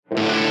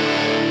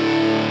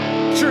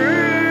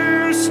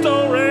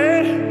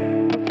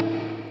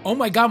Oh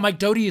my God, Mike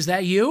Doty, is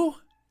that you?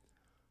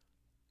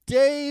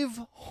 Dave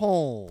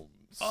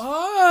Holmes.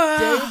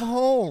 Dave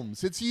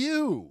Holmes, it's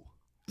you.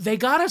 They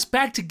got us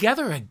back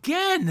together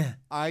again.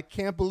 I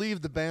can't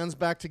believe the band's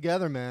back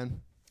together,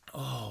 man.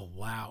 Oh,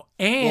 wow.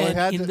 And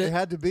it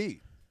had to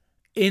be.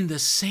 In the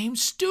same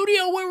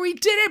studio where we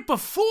did it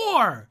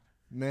before.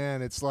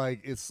 Man, it's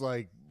like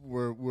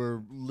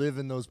we're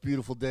living those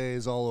beautiful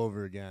days all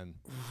over again.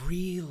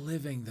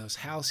 Reliving those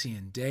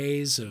halcyon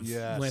days of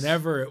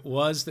whenever it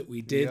was that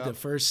we did the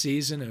first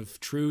season of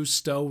True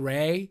Stowe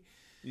Ray.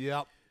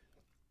 Yep.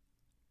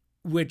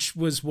 Which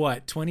was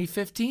what,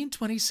 2015,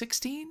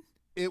 2016?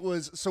 It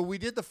was, so we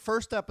did the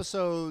first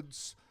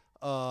episodes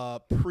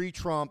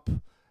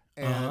pre-Trump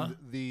and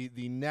the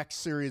next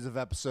series of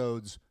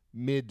episodes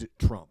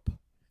mid-Trump.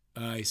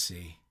 I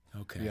see.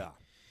 Okay. Yeah.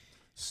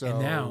 So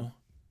and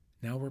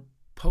now we're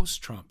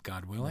post-Trump,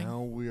 God willing.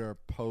 Now we are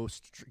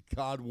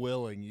God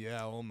willing.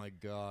 Yeah. Oh my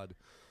God.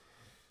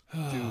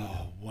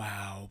 Oh,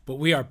 wow. But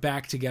we are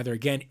back together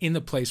again in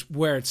the place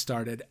where it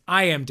started.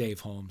 I am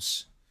Dave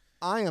Holmes.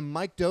 I am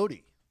Mike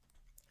Doty.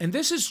 And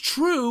this is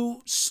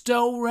True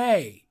Stowe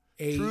Ray.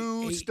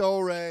 True Stowe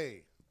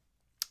Ray.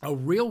 A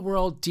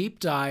real-world deep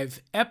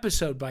dive,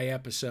 episode by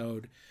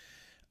episode.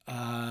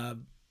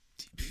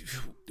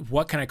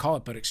 What can I call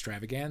it but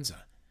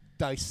extravaganza?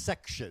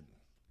 Dissection.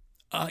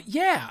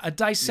 Yeah, a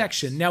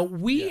dissection. Yes. Now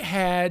we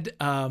had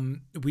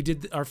we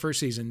did our first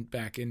season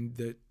back in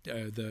the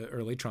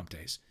early Trump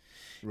days,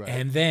 right?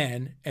 And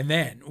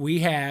then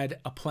we had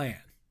a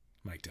plan,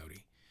 Mike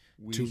Doty,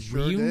 to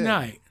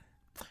reunite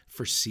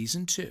for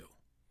season 2.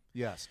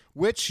 Yes.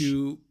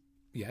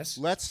 Yes.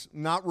 Let's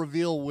not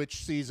reveal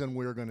which season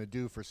we're going to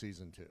do for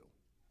season 2.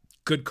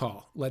 Good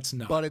call. Let's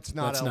not. But it's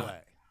not LA.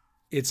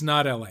 It's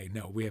not LA.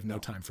 No, we have no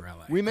time for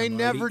LA. We may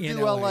never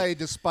do LA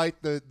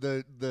despite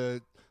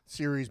the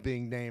series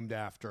being named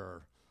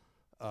after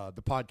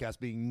the podcast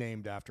being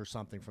named after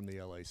something from the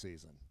LA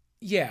season.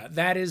 Yeah,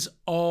 that is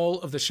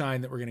all of the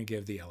shine that we're going to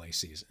give the LA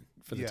season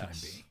for the time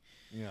being.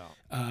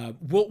 Yeah.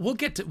 We'll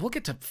get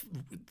to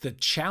the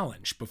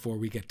challenge before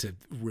we get to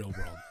real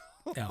world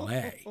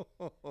LA.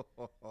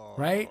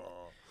 Right?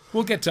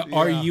 We'll get to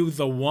Are You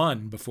the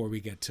One before we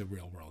get to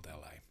real world LA.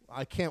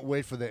 I can't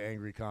wait for the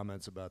angry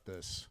comments about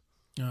this.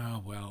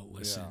 Oh, well,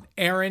 listen.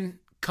 Yeah. Aaron,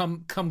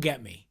 come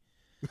get me.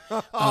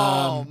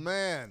 Oh,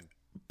 man.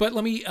 But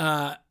let me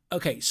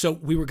okay, so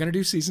we were going to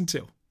do season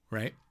 2,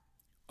 right?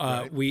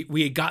 Right.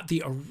 We got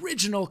the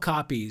original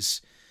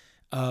copies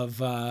of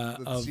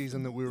the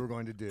season that we were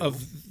going to do.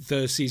 Of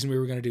the season we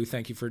were going to do.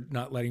 Thank you for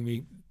not letting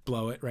me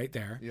blow it right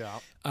there. Yeah.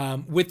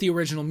 With the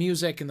original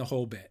music and the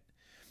whole bit.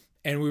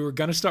 And we were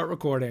going to start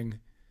recording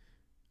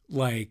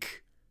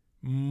like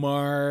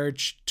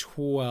March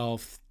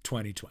 12th,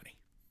 2020.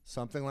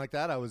 Something like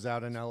that. I was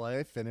out in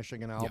LA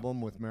finishing an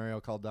album with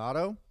Mario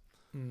Caldato.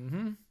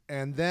 Mm-hmm.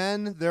 And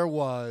then there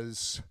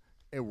was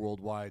a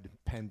worldwide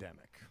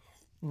pandemic.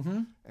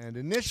 Mm-hmm. And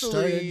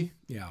initially,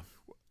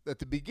 at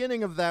the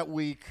beginning of that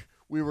week,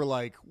 we were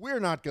like, we're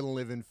not going to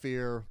live in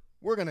fear.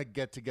 We're going to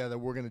get together.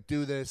 We're going to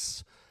do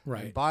this.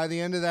 Right. And by the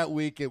end of that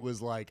week, it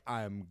was like,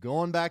 I'm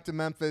going back to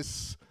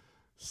Memphis.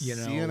 See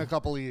you in a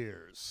couple of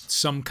years.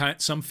 Some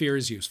fear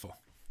is useful.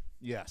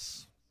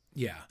 Yes.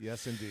 Yeah.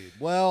 Yes, indeed.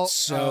 Well,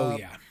 so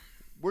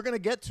we're going to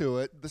get to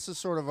it. This is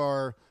sort of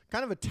our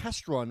kind of a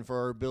test run for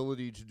our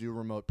ability to do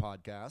remote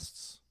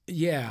podcasts.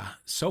 Yeah.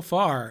 So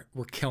far,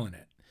 we're killing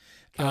it.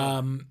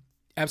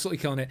 Absolutely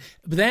killing it.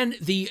 But then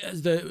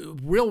the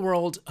Real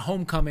World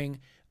Homecoming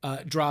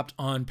dropped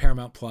on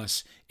Paramount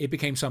Plus. It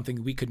became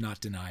something we could not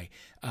deny.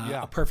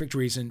 A perfect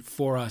reason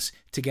for us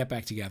to get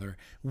back together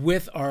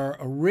with our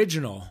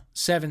original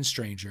 7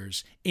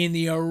 Strangers in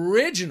the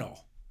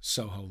original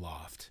Soho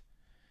Loft.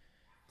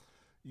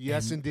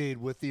 Yes, indeed,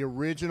 with the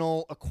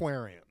original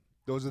aquarium.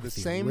 Those are the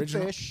same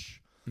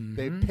fish. Mm-hmm.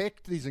 They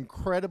picked these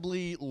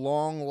incredibly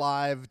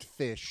long-lived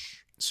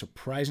fish.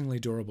 Surprisingly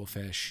durable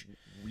fish.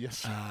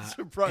 Yes,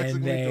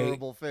 surprisingly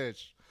durable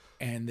fish.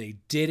 And they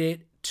did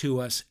it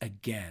to us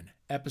again.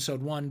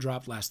 Episode 1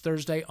 dropped last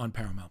Thursday on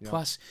Paramount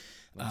Plus,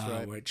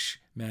 right. Which,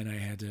 man, I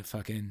had to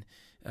fucking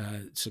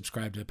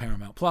subscribe to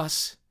Paramount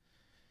Plus.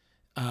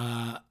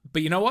 But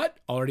you know what?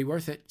 Already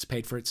worth it. It's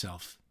paid for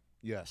itself.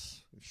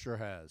 Yes, it sure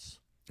has.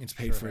 It's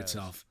paid for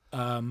itself.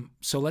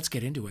 So let's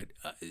get into it.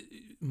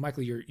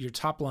 Michael, your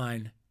top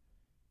line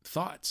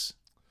thoughts.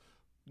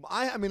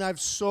 I mean, I have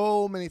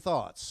so many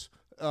thoughts.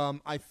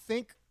 I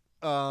think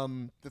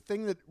the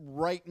thing that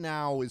right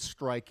now is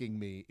striking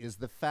me is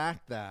the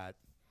fact that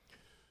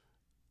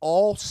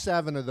all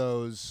 7 of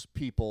those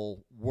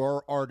people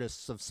were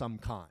artists of some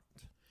kind.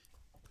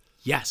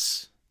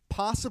 Yes.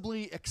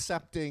 Possibly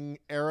excepting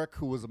Eric,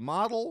 who was a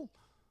model.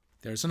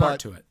 There's an art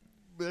to it.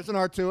 There's an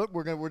art to it.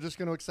 We're just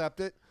going to accept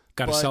it.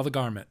 Got to sell the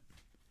garment.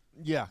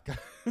 Yeah,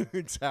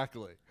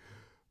 exactly.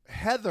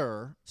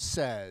 Heather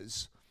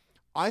says,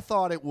 I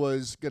thought it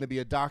was going to be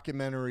a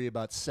documentary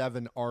about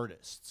 7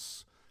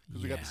 artists.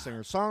 Because we got the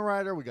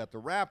singer-songwriter, we got the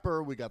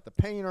rapper, we got the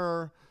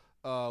painter,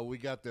 we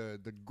got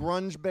the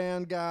grunge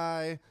band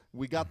guy,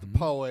 we got the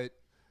poet,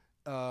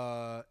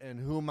 and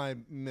who am I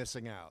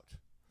missing out?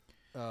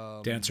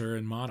 Dancer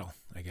and model,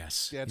 I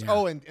guess. Dancer. Yeah.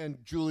 Oh, and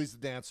Julie's the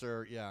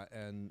dancer. Yeah,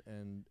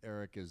 and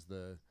Eric is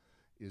the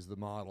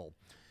model.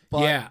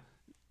 But Yeah.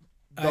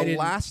 the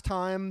last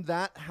time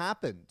that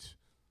happened.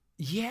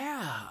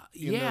 Yeah.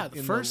 In Yeah. the-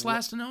 in First, the-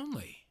 last, and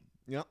only.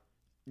 Yep.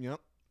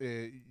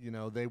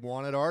 They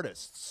wanted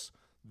artists.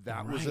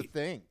 That was a Right.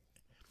 thing.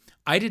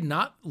 I did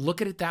not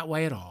look at it that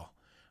way at all.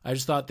 I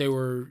just thought they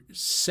were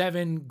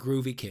 7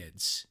 groovy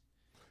kids.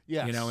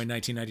 Yes. In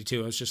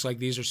 1992. I was just like,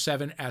 these are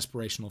 7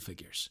 aspirational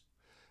figures.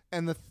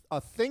 And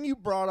a thing you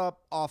brought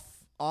up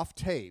off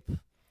tape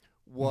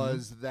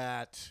was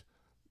that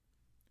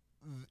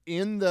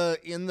in the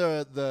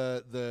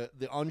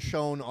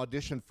unshown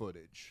audition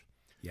footage,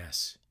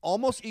 Yes.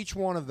 almost each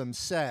one of them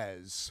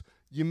says,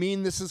 "You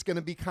mean this is going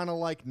to be kind of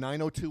like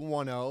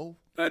 90210?"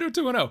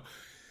 90210.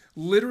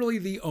 Literally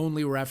the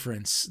only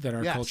reference that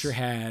our Yes. culture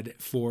had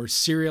for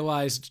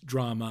serialized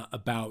drama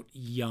about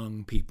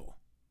young people.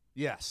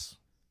 Yes.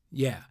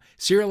 Yeah.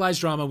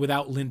 Serialized drama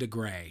without Linda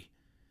Gray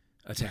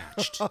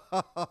attached. You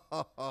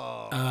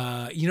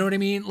know what I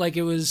mean? Like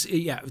it was,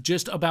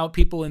 just about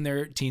people in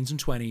their teens and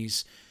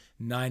 20s,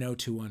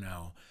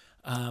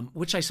 90210,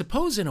 which I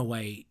suppose in a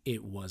way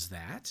it was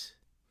that.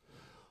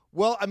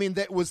 Well, I mean,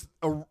 that was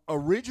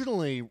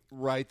originally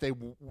right. They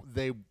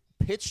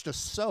pitched a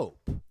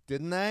soap,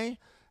 didn't they?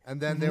 And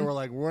then they were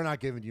like, "We're not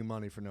giving you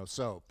money for no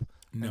soap."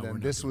 No, and we're then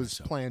not this doing was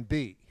soap. Plan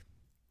B.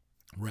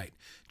 Right.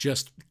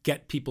 Just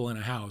get people in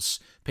a house,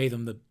 pay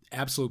them the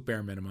absolute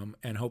bare minimum,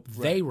 and hope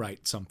they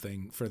write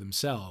something for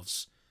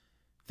themselves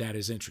that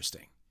is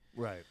interesting.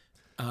 Right.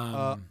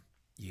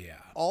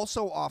 Yeah.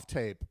 Also off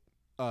tape,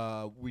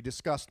 we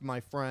discussed my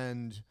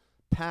friend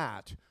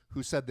Pat,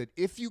 who said that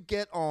if you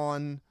get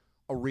on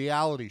a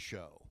reality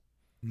show,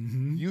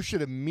 you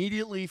should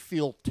immediately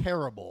feel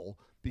terrible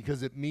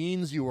because it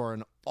means you are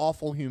an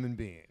awful human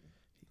being.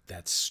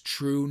 That's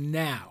true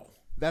now.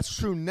 That's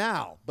true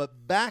now,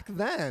 but back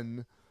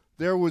then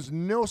there was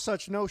no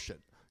such notion.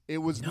 It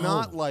was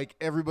not like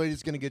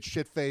everybody's going to get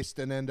shit-faced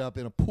and end up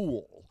in a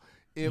pool.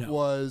 It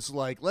was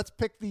like, let's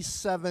pick these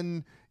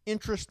 7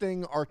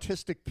 interesting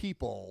artistic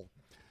people,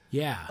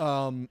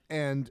 Yeah.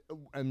 and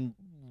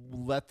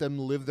let them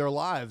live their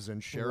lives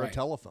and share a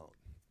telephone.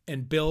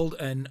 And build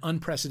an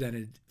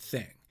unprecedented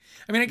thing.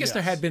 I mean, I guess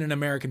there had been an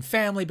American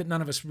Family, but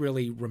none of us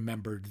really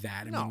remembered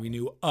that. I mean, we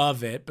knew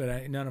of it,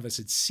 but none of us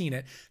had seen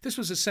it. This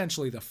was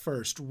essentially the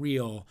first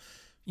real,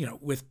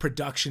 with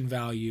production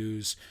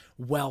values,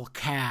 well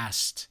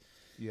cast,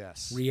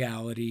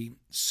 reality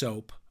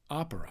soap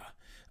opera.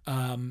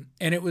 And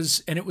it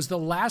was the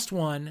last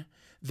one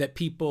that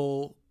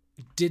people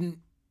didn't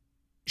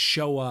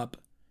show up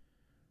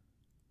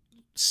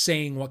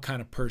saying what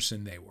kind of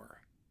person they were.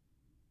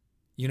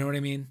 You know what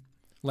I mean?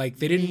 Like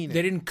they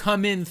didn't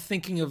come in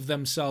thinking of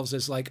themselves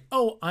as like,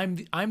 "Oh, I'm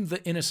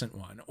the innocent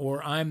one,"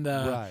 or I'm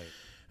the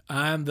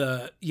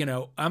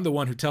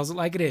one who tells it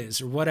like it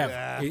is, or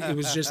whatever. It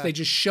was just they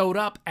just showed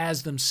up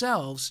as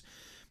themselves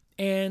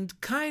and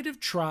kind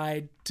of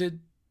tried to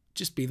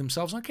just be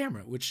themselves on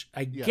camera, which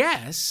I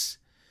guess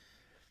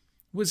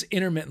was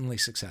intermittently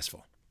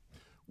successful.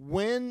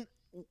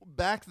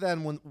 Back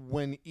then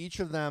when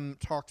each of them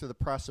talked to the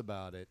press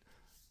about it,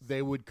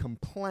 they would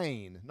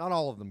complain, not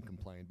all of them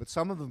complained, but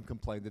some of them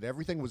complained that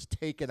everything was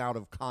taken out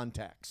of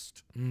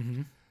context.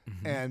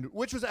 And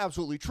which was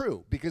absolutely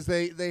true, because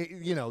they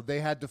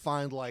had to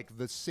find like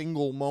the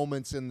single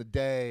moments in the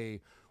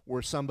day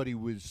where somebody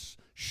was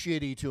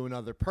shitty to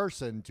another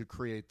person to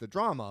create the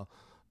drama.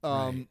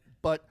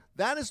 But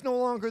that is no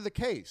longer the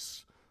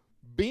case.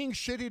 Being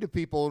shitty to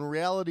people in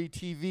reality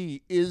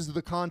TV is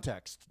the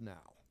context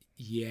now.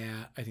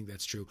 Yeah, I think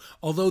that's true.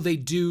 Although they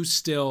do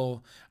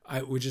still,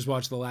 we just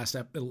watched the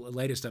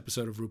latest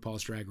episode of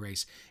RuPaul's Drag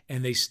Race,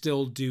 and they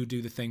still do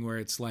the thing where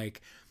it's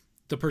like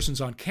the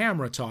person's on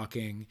camera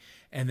talking,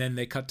 and then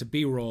they cut to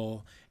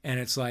B-roll, and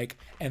it's like,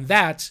 and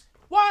that's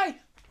why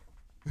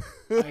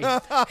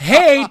I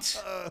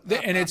hate,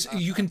 and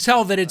you can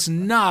tell that it's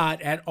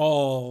not at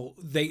all.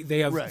 They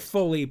have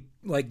fully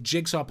like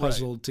jigsaw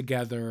puzzled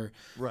together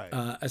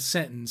a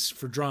sentence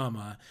for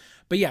drama.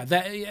 But yeah,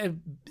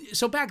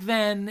 so back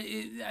then,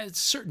 a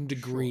certain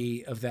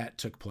degree of that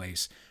took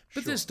place.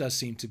 But this does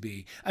seem to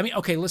be. I mean,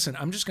 okay, listen,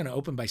 I'm just going to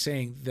open by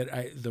saying that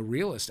the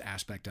realist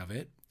aspect of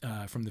it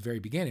from the very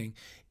beginning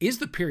is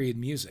the period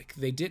music.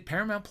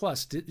 Paramount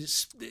Plus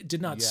did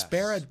not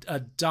spare a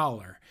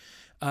dollar.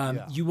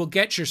 You will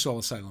get your Soul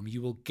Asylum.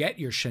 You will get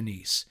your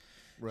Shanice.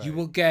 Right. You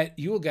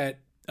will get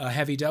a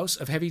heavy dose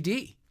of Heavy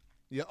D.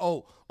 Yeah.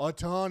 Oh, a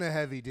ton of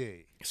Heavy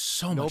D.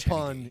 So much. No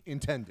pun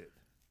intended.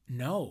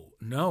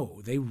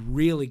 No, they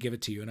really give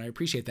it to you, and I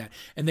appreciate that.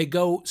 And they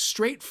go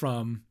straight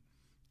from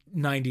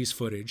 90s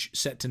footage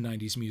set to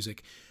 90s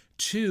music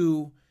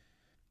to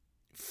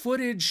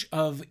footage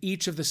of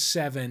each of the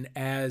 7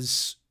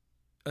 as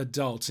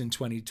adults in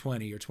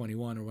 2020 or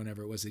 21 or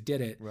whenever it was they did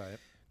it. Right.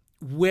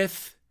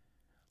 With,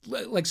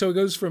 like, so it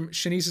goes from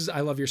Shanice's I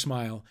Love Your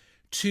Smile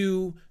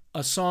to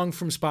a song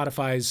from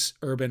Spotify's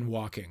Urban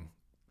Walking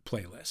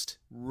playlist.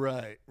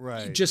 Right.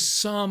 Just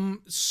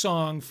some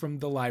song from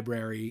the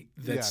library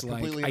that's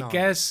like, completely I anonymous.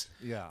 guess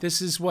Yeah.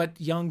 this is what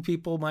young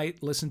people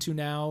might listen to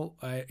now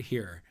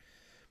here.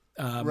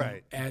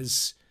 Right.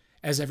 As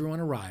everyone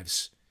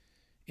arrives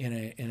in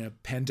a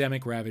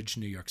pandemic ravaged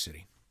New York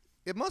City.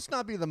 It must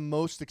not be the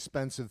most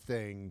expensive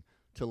thing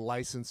to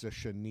license a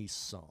Shanice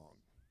song.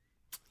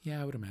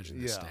 Yeah, I would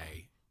imagine this Yeah.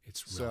 day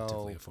it's So,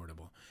 relatively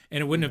affordable,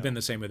 and it wouldn't have been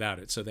the same without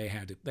it. So they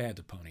had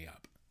to pony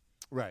up.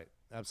 Right.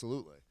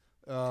 Absolutely.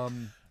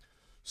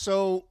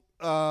 So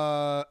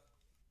I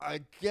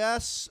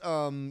guess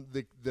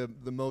the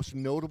most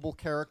notable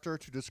character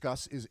to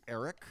discuss is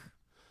Eric.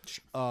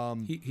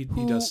 He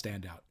does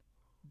stand out.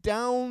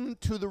 Down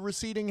to the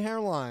receding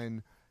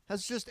hairline,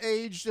 has just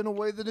aged in a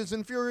way that is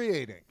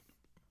infuriating.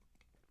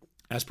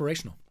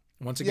 Aspirational.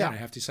 Once again, Yeah. I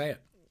have to say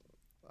it.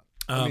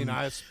 I mean,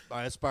 I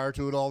aspire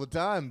to it all the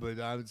time, but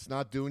it's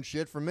not doing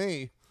shit for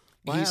me.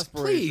 My Please,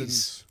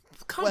 aspirations.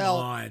 come Well,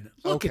 on.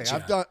 Look okay,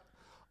 at you.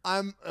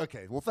 I'm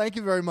okay. Well, thank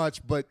you very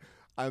much, but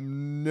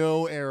I'm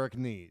no Eric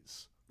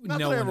Nees. Not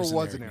No that I one ever is an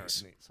was Eric an Eric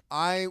Nees. Nees.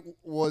 I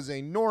was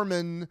a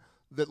Norman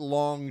that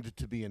longed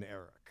to be an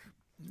Eric,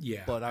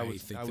 Yeah, but I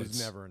think was that's-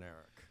 never an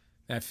Eric.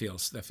 That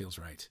feels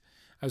right.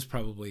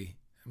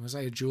 Was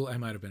I a Julie? I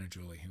might have been a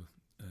Julie who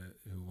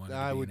wanted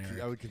to be an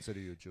Eric. I would consider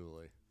you a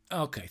Julie.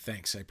 Okay,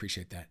 thanks. I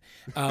appreciate that.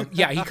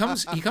 Yeah, he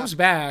comes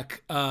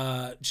back.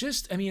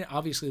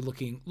 Obviously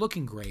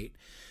looking great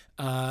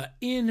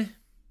in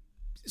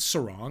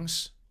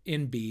sarongs,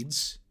 in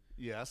beads,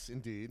 Yes,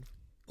 indeed.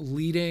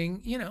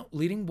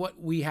 leading what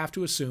we have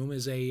to assume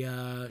is a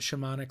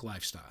shamanic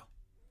lifestyle.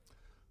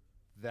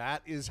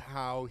 That is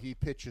how he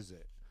pitches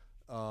it.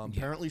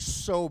 Apparently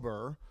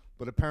sober,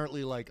 but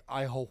apparently like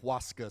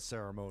ayahuasca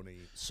ceremony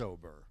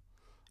sober.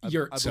 I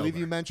believe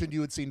you mentioned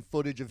you had seen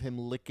footage of him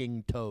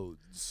licking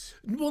toads.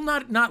 Well,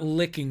 not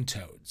licking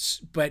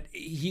toads, but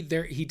he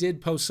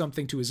did post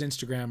something to his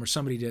Instagram, or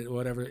somebody did,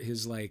 whatever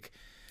his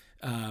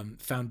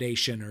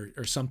foundation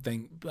or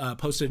something,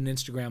 posted an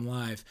Instagram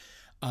live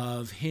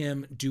of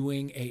him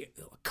doing a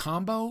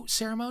combo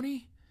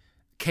ceremony,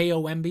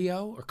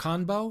 KOMBO or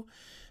conbo.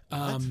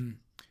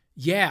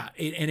 Yeah,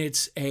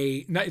 it's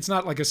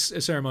not like a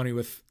ceremony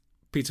with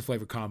pizza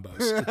flavored combos.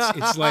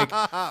 It's like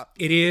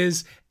it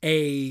is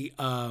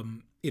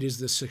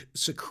the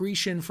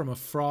secretion from a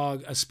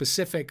frog, a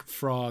specific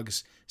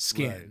frog's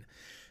skin,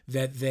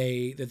 that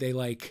they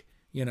like,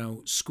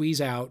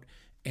 squeeze out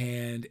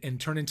and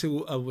turn into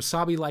a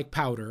wasabi like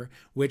powder,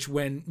 which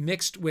when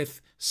mixed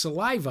with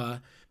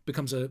saliva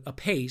becomes a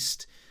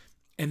paste,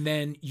 and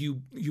then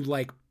you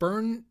like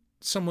burn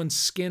someone's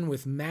skin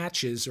with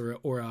matches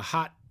or a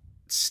hot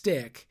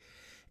stick,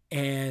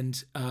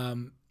 and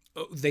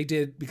they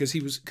did because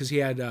he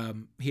had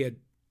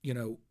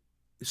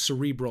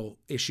cerebral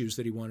issues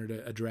that he wanted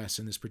to address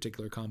in this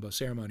particular combo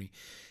ceremony,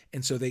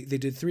 and so they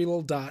did 3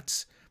 little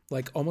dots,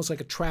 like almost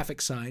like a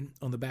traffic sign,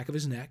 on the back of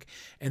his neck,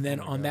 and then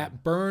on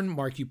that burn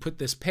mark you put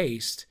this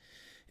paste,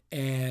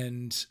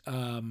 and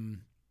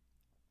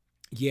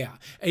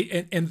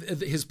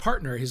his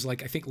partner, his I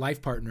think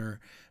life partner,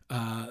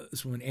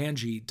 this woman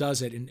Angie,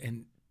 does it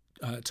and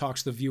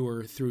talks the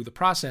viewer through the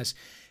process.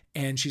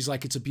 And she's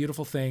like, it's a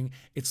beautiful thing.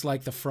 It's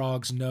like the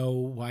frogs know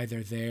why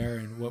they're there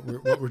and what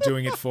we're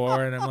doing it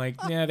for. And I'm like,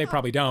 yeah, they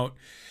probably don't.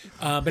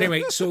 But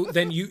anyway, so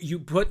then you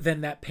put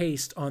then that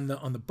paste on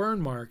the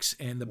burn marks,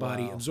 and the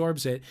body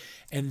absorbs it,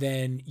 and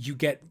then you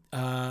get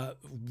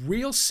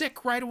real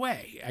sick right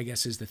away, I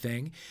guess is the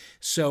thing.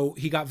 So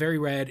he got very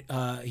red.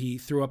 He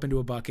threw up into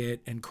a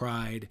bucket and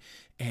cried,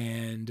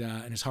 and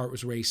his heart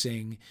was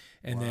racing,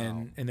 and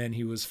then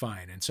he was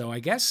fine. And so I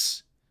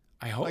guess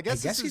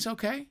he's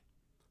okay.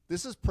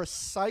 This is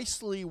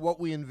precisely what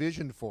we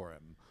envisioned for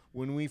him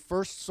when we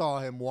first saw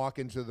him walk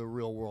into the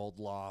Real World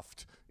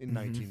loft in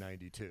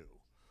 1992.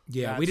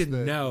 Yeah, we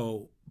didn't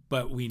know,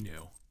 but we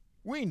knew.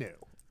 We knew.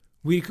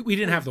 We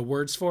didn't have the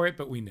words for it,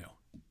 but we knew.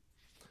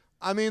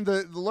 I mean,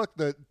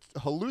 the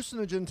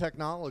hallucinogen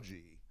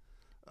technology.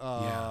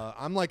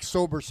 I'm like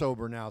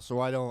sober now, so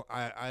I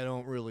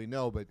don't really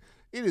know, but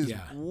it is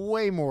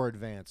way more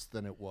advanced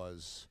than it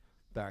was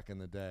back in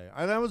the day.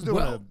 And I was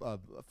doing a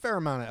fair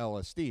amount of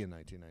LSD in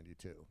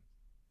 1992.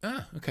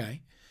 Ah,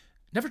 okay.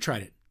 Never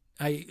tried it.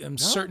 I am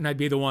certain I'd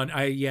be the one.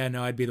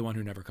 I'd be the one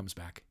who never comes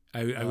back.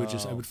 I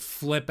would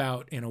flip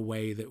out in a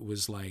way that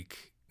was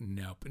like,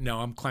 nope. No,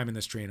 I'm climbing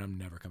this tree and I'm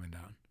never coming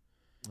down.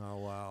 Oh,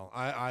 wow.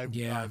 I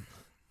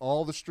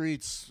all the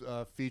streets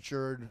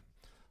featured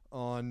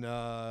on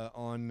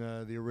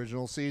the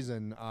original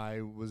season. I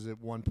was at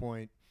one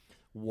point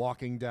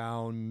walking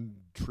down,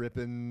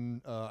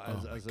 tripping,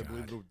 as I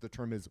believe the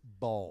term is,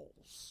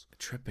 balls.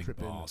 Tripping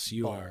balls.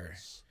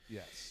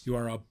 Yes. You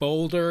are a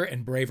bolder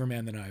and braver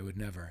man than I would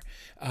never.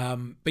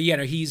 But yeah,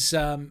 no, he's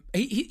I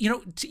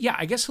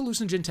guess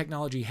hallucinogen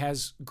technology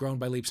has grown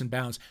by leaps and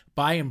bounds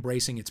by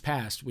embracing its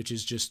past, which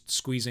is just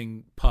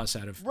squeezing pus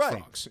out of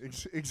frogs.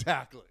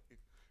 Exactly.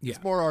 Yeah.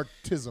 It's more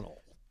artisanal.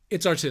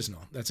 It's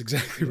artisanal. That's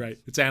exactly right.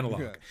 It's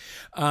analog.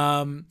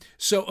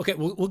 So okay,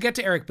 we'll get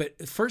to Eric,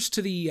 but first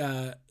to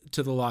the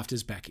loft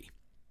is Becky.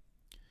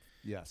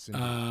 Yes.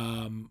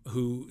 Indeed.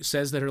 who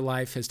says that her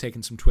life has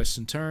taken some twists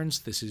and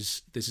turns. This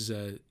is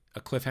a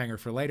cliffhanger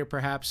for later,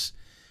 perhaps.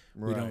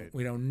 Right.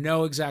 We don't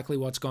know exactly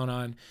what's going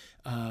on.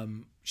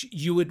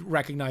 You would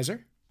recognize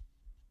her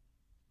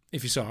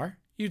if you saw her.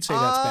 You'd say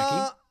that's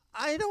Becky.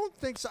 I don't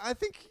think so. I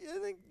think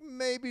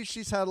maybe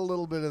she's had a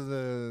little bit of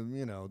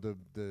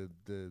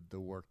the the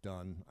work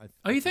done.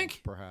 You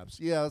think? Perhaps.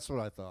 Yeah, that's what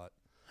I thought.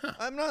 Huh.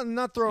 I'm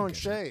not throwing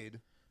shade.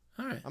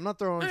 All right. I'm not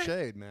throwing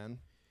shade, man.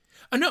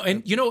 No,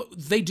 and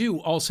they do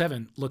all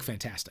 7 look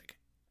fantastic.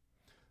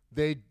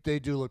 They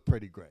do look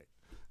pretty great.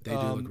 They do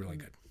look really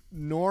good.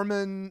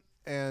 Norman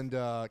and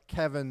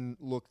Kevin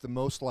look the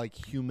most like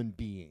human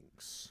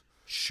beings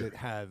that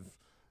have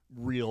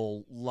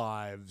real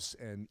lives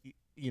and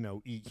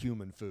eat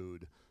human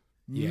food.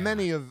 Yeah.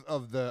 Many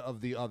of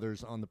the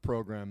others on the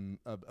program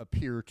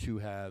appear to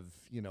have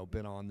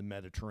been on the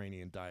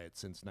Mediterranean diet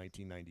since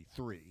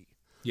 1993.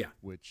 Yeah,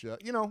 which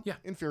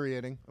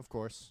infuriating, of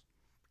course.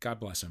 God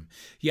bless him.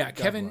 Yeah,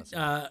 Kevin.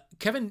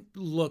 Kevin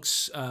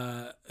looks,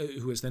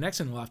 who is the next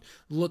in the loft,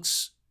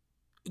 looks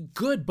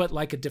good, but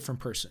like a different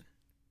person.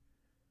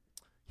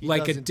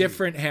 Like a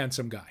different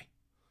handsome guy.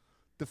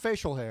 The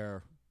facial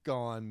hair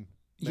gone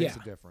makes a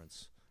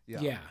difference.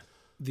 Yeah.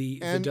 The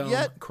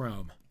dome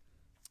chrome.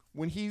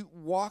 When he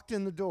walked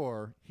in the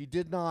door, he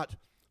did not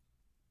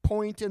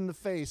point in the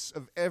face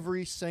of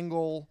every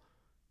single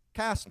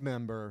cast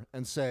member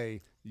and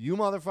say, "You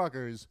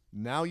motherfuckers,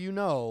 now you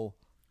know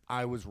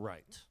I was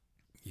right."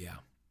 Yeah.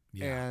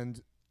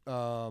 And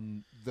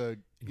the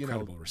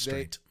incredible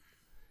restraint.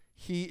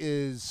 He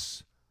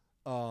is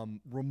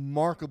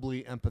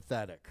remarkably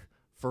empathetic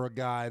for a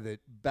guy that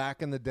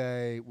back in the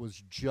day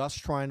was just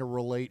trying to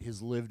relate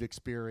his lived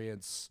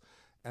experience,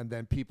 and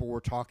then people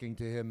were talking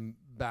to him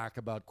back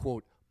about,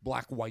 quote,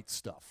 black-white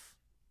stuff.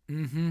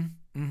 Mm-hmm.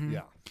 Mm-hmm.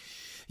 Yeah.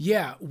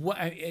 Yeah.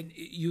 And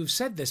you've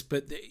said this,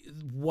 but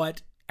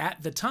what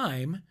at the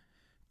time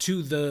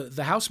to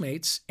the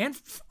housemates, and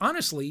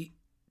honestly,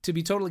 to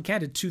be totally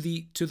candid, to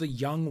the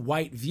young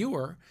white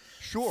viewer,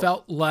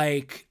 felt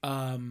like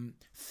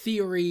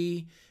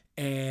theory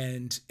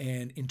and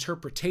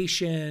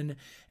interpretation,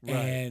 right,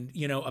 and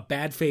a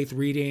bad faith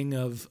reading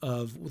of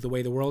the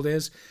way the world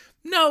is.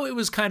 No, it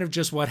was kind of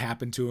just what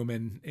happened to him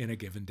in a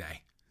given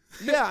day.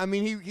 Yeah, I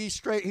mean he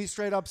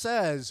straight up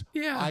says,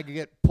 I could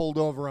get pulled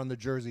over on the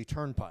Jersey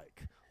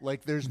Turnpike.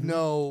 Like there's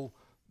no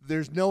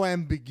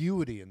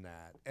ambiguity in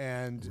that.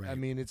 And right. I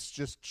mean it's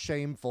just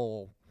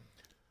shameful.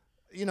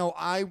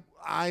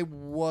 I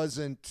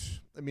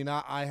wasn't,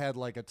 I had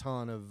like a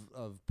ton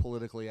of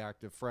politically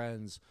active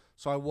friends,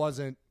 so I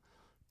wasn't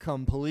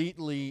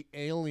completely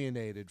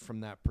alienated from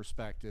that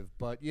perspective.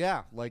 But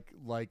yeah, like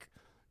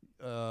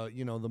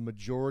the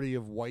majority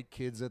of white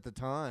kids at the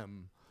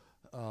time,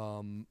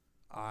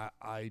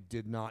 I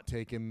did not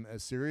take him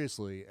as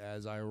seriously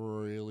as I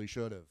really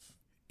should have.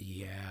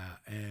 Yeah,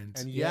 and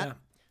yet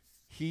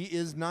he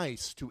is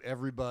nice to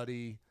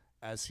everybody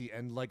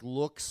and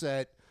looks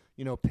at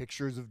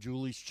pictures of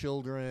Julie's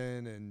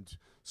children and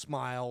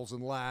smiles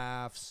and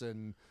laughs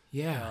and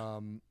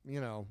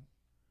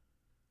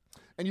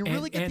and you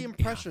really get the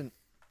impression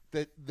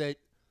that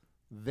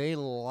they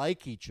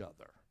like each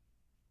other.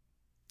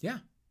 Yeah.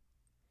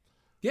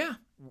 Yeah,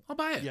 I'll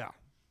buy it. Yeah.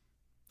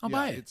 I'll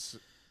buy it.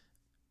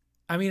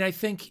 I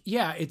think,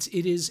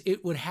 it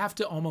would have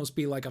to almost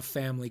be like a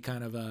family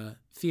kind of a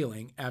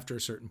feeling after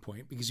a certain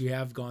point, because you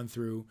have gone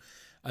through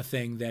a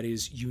thing that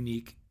is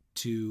unique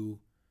to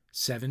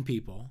 7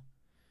 people.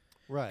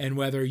 Right. And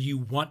whether you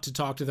want to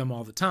talk to them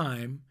all the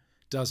time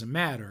doesn't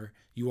matter.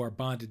 You are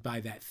bonded by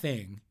that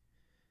thing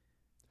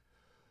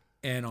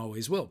and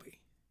always will be.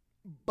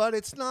 But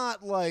it's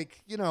not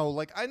like,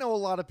 I know a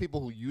lot of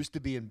people who used to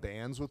be in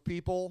bands with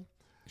people.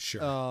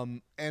 Sure.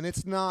 And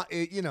it's not,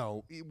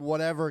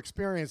 whatever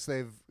experience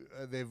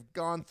they've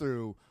gone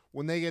through,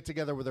 when they get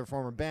together with their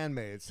former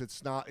bandmates,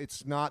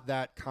 it's not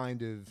that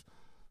kind of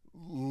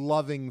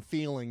loving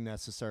feeling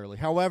necessarily.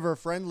 However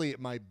friendly it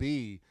might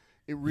be,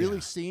 it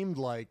really seemed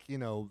like,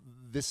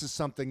 this is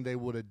something they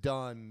would have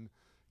done,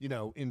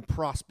 in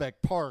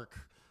Prospect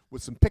Park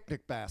with some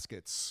picnic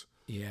baskets.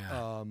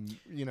 Yeah.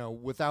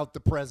 Without the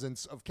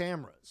presence of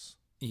cameras.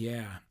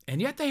 Yeah.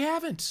 And yet they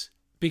haven't,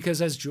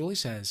 because as Julie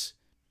says,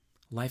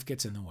 life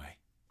gets in the way.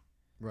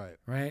 Right.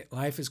 Right.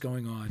 Life is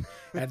going on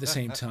at the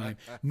same time.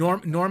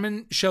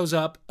 Norman shows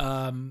up,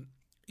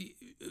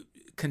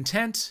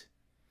 content,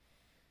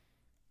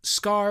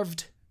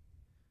 scarved.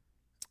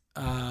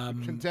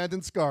 Content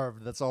and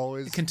scarved. That's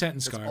always content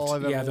and scarved. All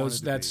I've ever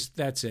wanted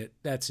that's it.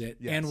 That's it.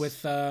 Yes.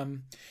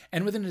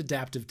 And with an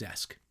adaptive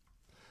desk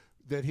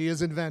that he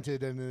has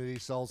invented and that he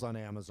sells on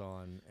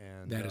Amazon,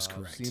 and that is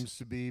correct. Seems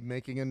to be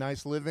making a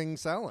nice living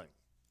selling.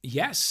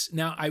 Yes.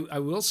 Now I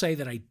will say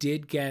that I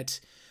did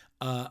get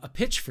a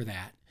pitch for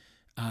that,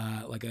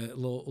 like a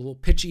little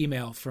pitch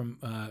email from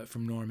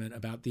Norman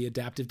about the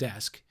adaptive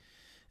desk.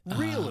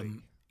 Really?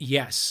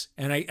 Yes.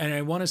 And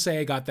I want to say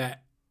I got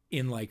that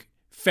in like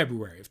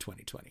February of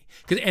 2020,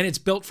 and it's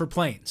built for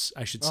planes,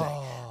 I should say.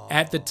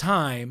 At the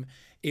time,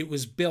 it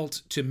was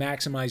built to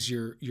maximize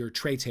your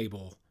tray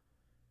table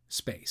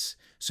space.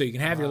 So you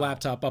can have your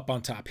laptop up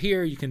on top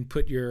here. You can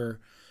put your,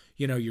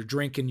 your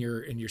drink and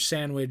your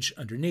sandwich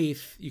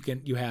underneath.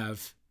 You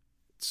have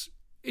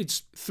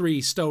it's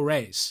 3 Stowe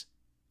Rays,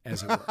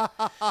 as it were.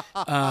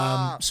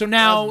 So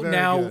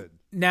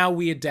now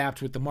we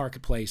adapt with the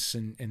marketplace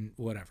and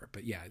whatever.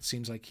 But yeah, it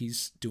seems like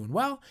he's doing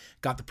well.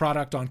 Got the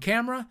product on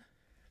camera.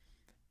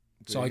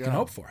 That's all I can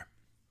hope for.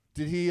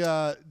 Did he?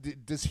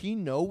 Does he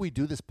know we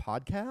do this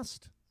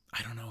podcast?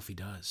 I don't know if he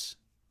does.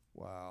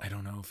 Wow. I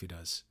don't know if he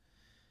does.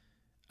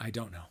 I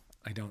don't know.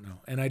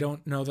 And I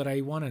don't know that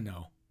I want to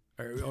know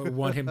or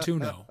want him to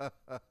know.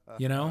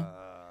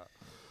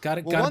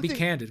 Gotta be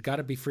candid.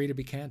 Gotta be free to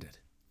be candid.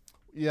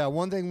 Yeah,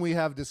 one thing we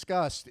have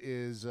discussed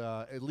is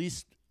at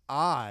least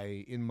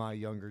I, in my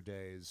younger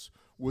days,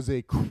 was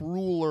a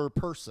crueler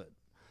person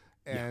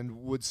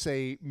and would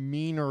say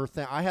meaner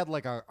things. I had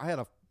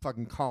a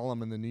fucking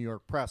column in the New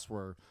York Press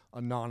where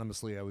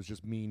anonymously I was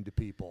just mean to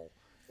people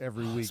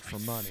every week for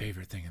money.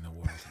 Favorite thing in the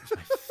world. It was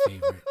my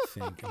favorite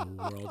thing in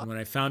the world. When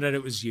I found out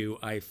it was you,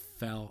 I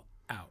fell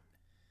out.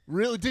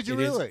 Really? Did you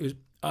really?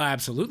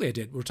 Absolutely, I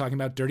did. We're talking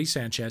about Dirty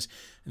Sanchez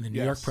in the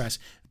New York Press.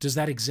 Does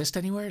that exist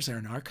anywhere? Is there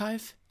an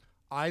archive?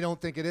 I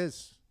don't think it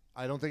is.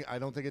 I don't think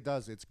it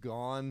does. It's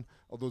gone.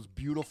 All those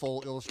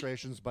beautiful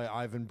illustrations by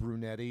Ivan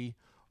Brunetti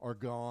are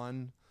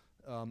gone.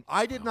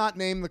 I did not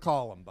name the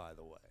column, by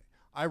the way.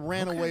 I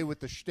ran away with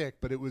the shtick,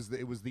 but it was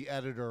the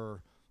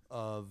editor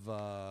of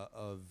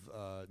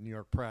New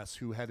York Press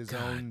who had his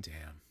own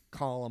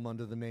column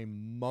under the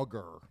name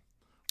Mugger.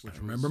 I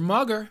remember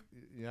Mugger.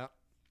 Yeah,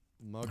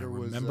 Mugger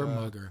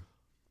Mugger.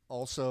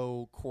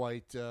 Also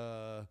quite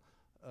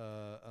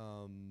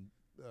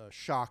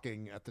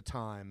shocking at the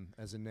time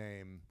as a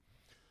name.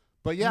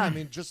 But yeah, I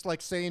mean, just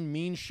like saying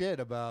mean shit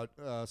about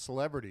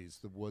celebrities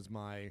that was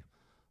my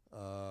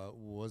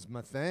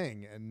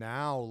thing. And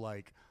now,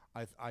 like,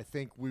 I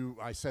think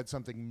I said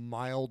something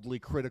mildly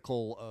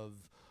critical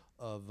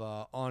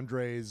of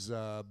Andre's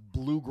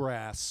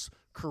bluegrass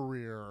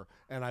career,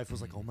 and I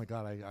was like, oh my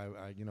god,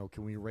 I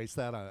can we erase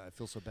that? I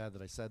feel so bad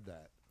that I said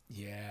that.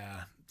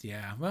 Yeah.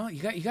 Well,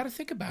 you got to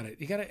think about it.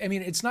 I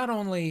mean, it's not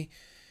only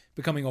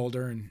becoming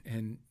older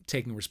and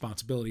taking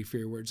responsibility for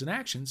your words and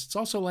actions. It's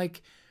also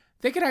like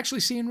they could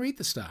actually see and read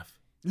the stuff.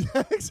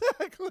 Yeah,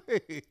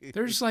 exactly.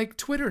 There's like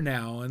Twitter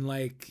now, and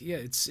like, yeah,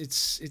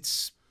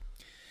 it's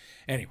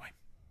anyway.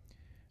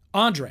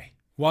 Andre,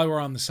 while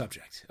we're on the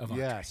subject of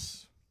Andre.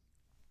 Yes.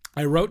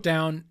 I wrote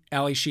down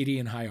Ali Sheedy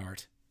and High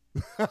Art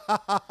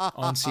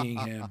on seeing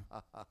him.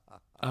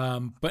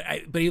 But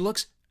he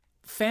looks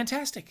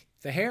fantastic.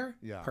 The hair,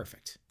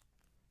 perfect.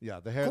 Yeah,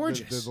 the hair,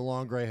 gorgeous. The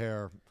long gray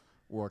hair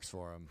works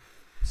for him.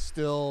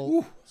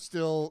 Still,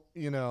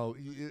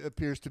 it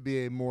appears to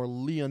be a more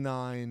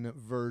leonine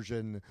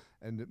version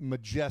and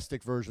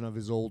majestic version of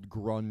his old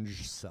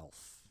grunge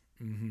self.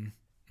 Mm-hmm.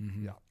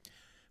 Mm-hmm. Yeah.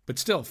 But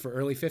still, for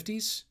early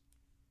 50s,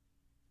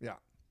 yeah.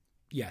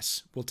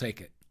 Yes, we'll take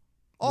it.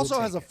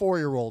 Also has a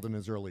 4-year-old in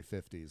his early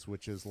 50s,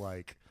 which is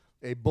like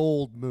a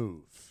bold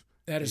move.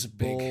 That is a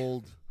big...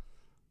 bold,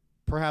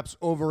 perhaps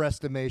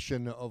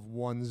overestimation of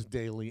one's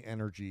daily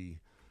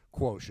energy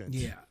quotient.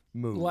 Yeah.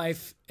 Move.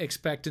 Life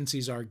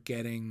expectancies are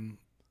getting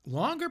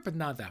longer, but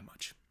not that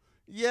much.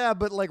 Yeah,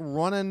 but like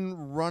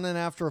running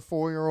after a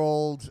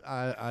 4-year-old,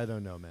 I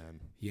don't know,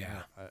 man.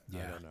 Yeah. I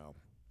don't know.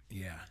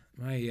 Yeah.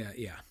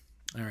 Yeah.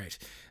 All right.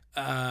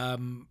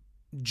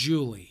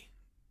 Julie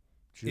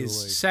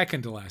is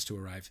second to last to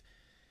arrive.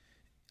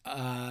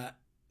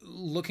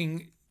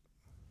 Looking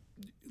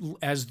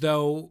as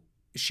though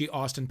she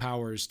Austin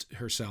Powers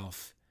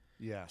herself.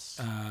 Yes.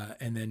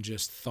 And then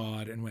just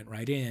thawed and went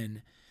right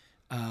in.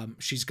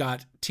 She's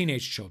got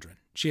teenage children.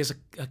 She has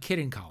a kid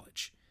in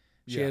college.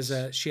 She has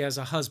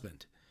a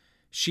husband.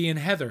 She and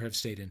Heather have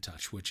stayed in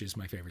touch, which is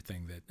my favorite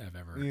thing that I've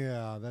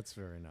ever that's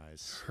very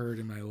nice. Heard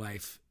in my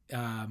life.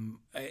 And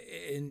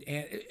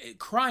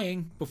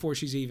crying before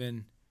she's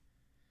even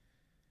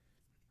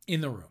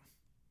in the room.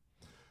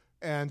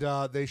 And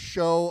they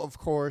show, of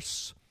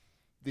course,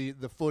 the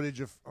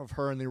footage of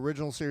her in the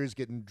original series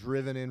getting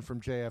driven in from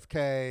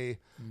JFK,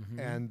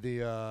 and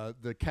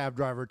the cab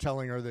driver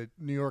telling her that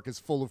New York is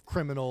full of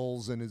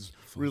criminals and is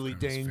really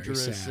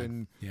dangerous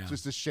and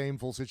just a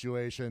shameful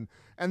situation.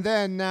 And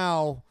then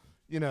now,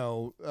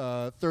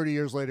 30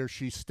 years later,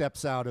 she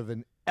steps out of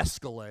an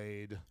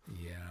Escalade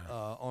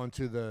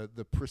onto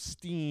the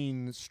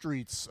pristine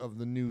streets of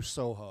the new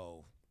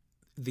Soho.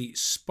 The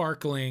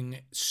sparkling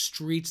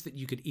streets that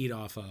you could eat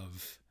off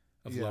of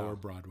Lower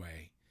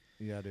Broadway.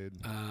 Yeah, dude.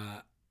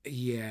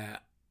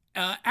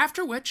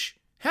 After which,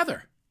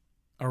 Heather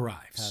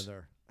arrives.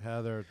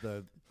 Heather,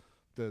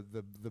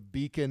 the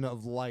beacon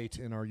of light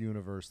in our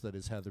universe that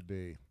is Heather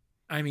B.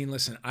 I mean,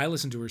 listen, I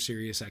listened to her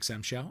Sirius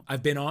XM show.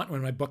 I've been on,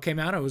 when my book came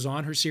out, I was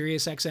on her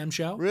Sirius XM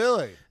show.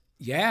 Really?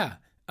 Yeah.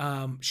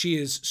 She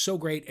is so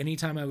great.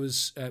 Anytime I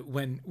was,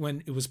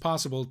 when it was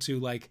possible to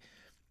like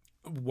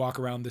walk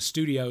around the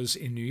studios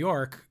in New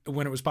York,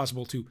 when it was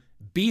possible to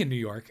be in New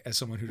York as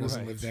someone who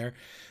doesn't live there,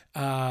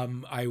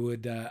 I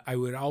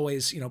would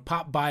always,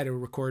 pop by to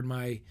record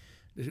my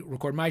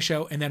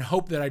show and then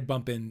hope that I'd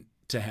bump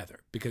into to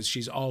Heather because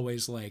she's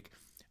always like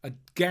a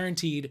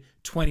guaranteed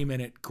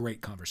 20-minute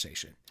great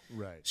conversation.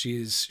 Right. She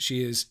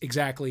is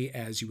exactly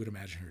as you would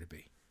imagine her to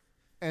be.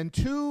 And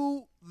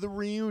to the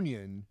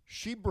reunion,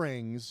 she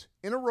brings,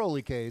 in a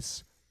rolly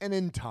case, an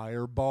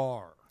entire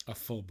bar. A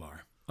full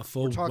bar. A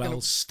full,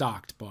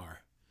 well-stocked bar.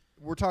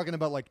 We're talking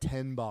about like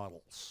 10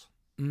 bottles.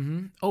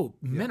 Mm-hmm. Oh,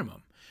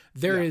 minimum.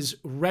 There is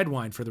red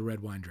wine for the red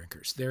wine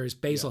drinkers. There is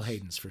Basil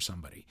Hayden's for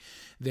somebody.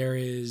 There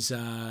is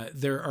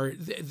there are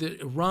the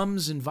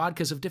rums and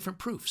vodkas of different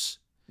proofs.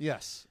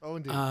 Yes. Oh,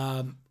 indeed.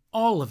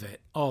 All of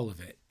it,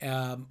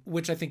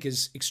 which I think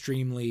is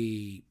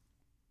extremely.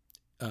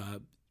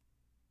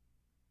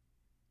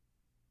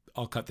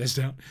 I'll cut this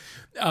down.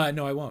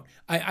 No, I won't.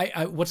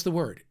 I what's the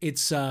word?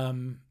 It's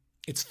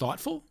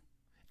thoughtful,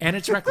 and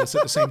it's reckless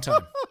at the same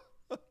time.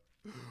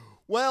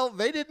 Well,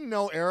 they didn't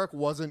know Eric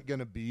wasn't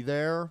going to be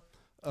there.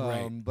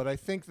 Right. But I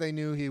think they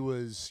knew he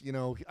was,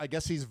 I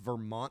guess he's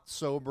Vermont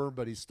sober,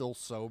 but he's still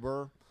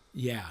sober.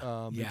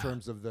 Yeah. In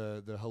terms of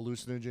the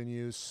hallucinogen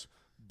use.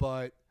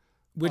 But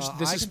which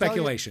this is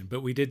speculation,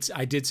 but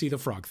I did see the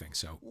frog thing.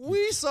 So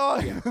we saw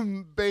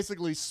him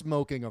basically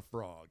smoking a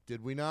frog,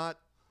 did we not?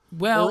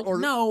 Well, or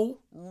no.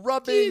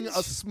 Rubbing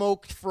a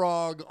smoked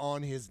frog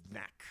on his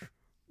neck.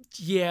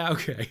 Yeah,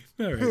 okay.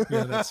 All right.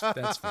 Yeah, that's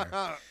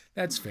fair.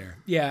 That's fair.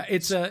 Yeah,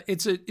 it's a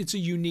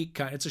unique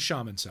kind. It's a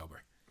shaman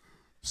sober.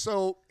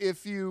 So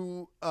if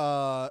you,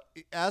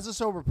 as a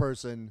sober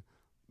person,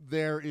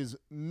 there is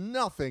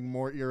nothing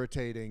more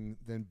irritating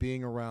than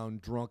being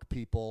around drunk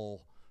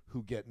people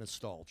who get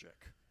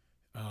nostalgic.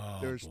 Oh,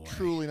 There's boy.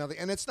 truly nothing,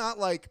 and it's not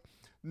like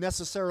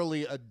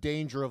necessarily a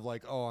danger of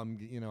like, oh, I'm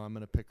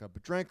going to pick up a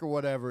drink or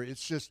whatever.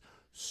 It's just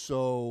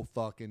so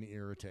fucking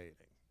irritating.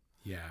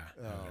 Yeah,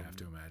 I would have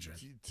to imagine.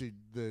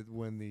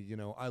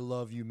 When I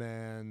love you,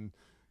 man.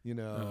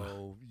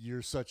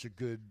 You're such a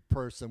good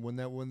person. When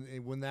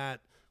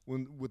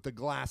with the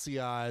glassy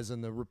eyes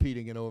and the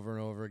repeating it over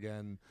and over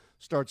again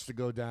starts to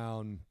go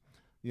down,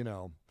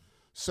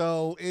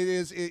 So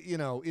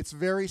it's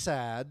very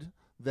sad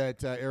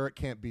that Eric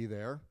can't be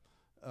there.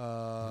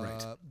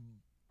 Right.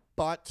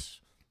 But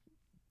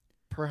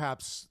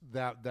perhaps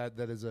that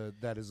is a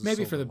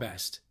maybe for the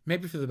best.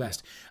 Maybe for the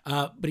best.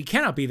 But he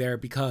cannot be there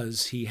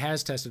because he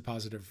has tested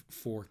positive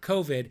for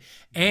COVID,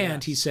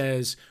 and he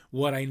says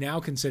what I now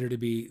consider to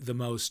be the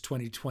most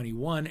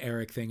 2021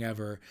 Eric thing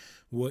ever,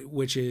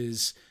 which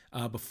is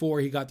before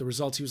he got the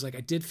results, he was like,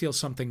 I did feel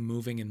something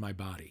moving in my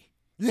body.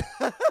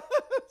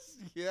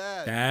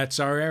 Yes. That's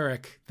our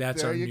Eric.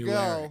 That's there our you new go.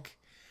 Eric.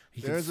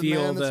 There's a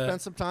man that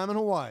spent some time in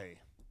Hawaii.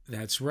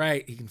 That's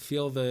right. He can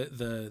feel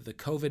the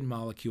COVID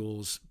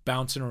molecules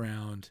bouncing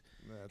around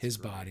his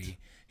body.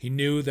 He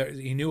knew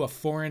a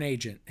foreign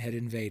agent had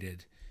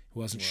invaded. He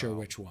wasn't sure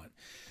which one.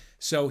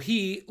 So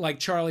he, like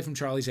Charlie from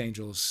Charlie's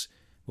Angels,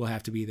 will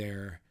have to be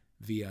there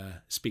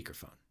via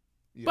speakerphone.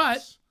 Yes.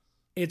 But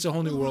it's a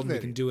whole new world. And we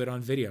can do it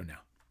on video now.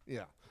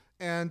 Yeah.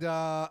 And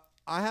I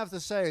have to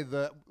say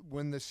that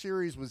when the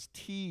series was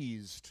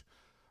teased,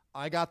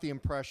 I got the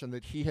impression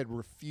that he had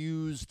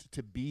refused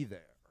to be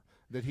there,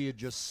 that he had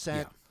just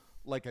sent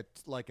like a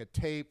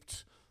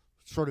taped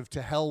sort of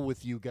to hell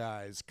with you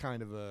guys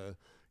kind of a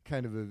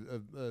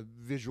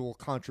visual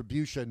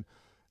contribution,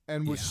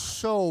 and was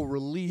so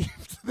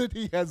relieved that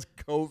he has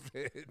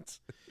COVID.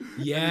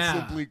 Yeah. And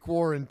simply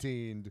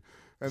quarantined,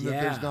 and that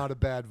there's not a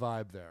bad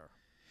vibe there.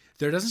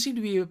 There doesn't seem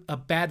to be a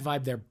bad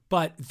vibe there,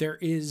 but there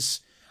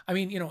is, I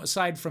mean,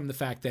 aside from the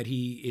fact that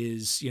he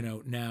is,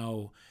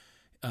 now,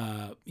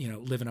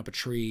 living up a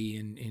tree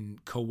in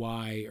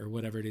Kauai or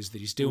whatever it is that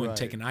he's doing,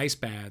 taking ice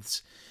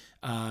baths,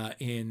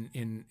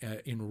 in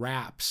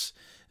wraps.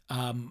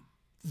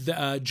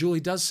 Julie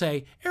does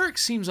say Eric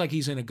seems like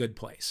he's in a good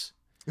place,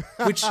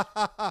 which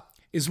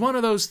is one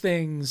of those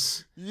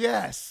things.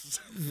 Yes,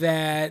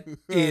 that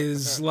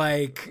is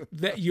like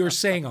that. You're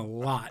saying a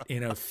lot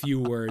in a few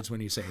words when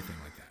you say a thing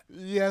like that.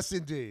 Yes,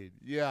 indeed.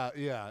 Yeah.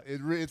 It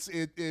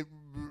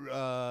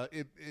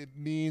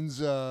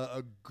means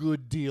a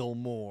good deal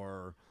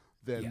more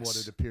than what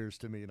it appears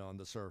to mean on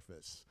the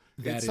surface.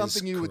 It's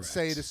something you would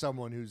say to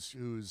someone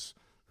who's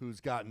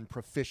gotten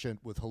proficient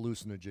with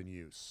hallucinogen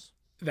use.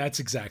 That's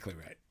exactly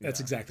right.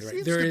 That's exactly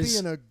right. Seems to be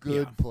in a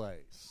good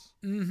place.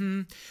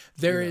 Mm-hmm.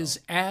 There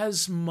is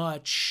as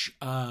much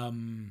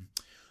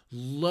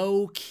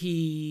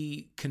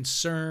low-key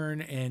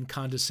concern and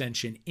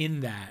condescension in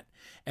that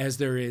as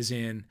there is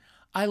in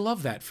I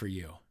love that for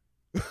you.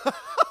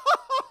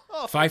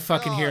 If I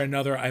fucking hear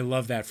another I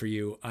love that for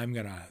you,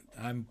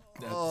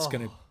 it's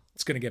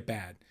gonna get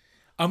bad.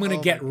 I'm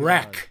gonna get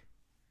wreck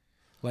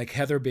like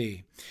Heather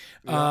B.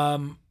 We're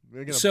gonna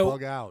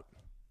bug out.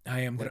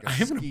 I am like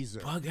gonna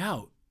bug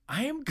out.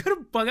 I am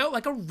gonna bug out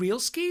like a real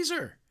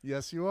skeezer.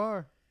 Yes, you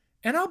are.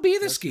 And I'll be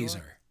the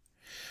skeezer.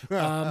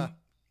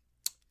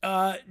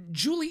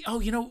 Julie,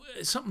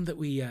 something that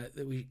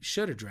we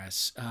should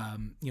address.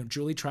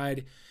 Julie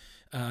tried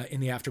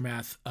in the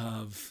aftermath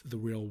of The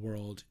Real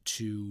World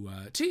to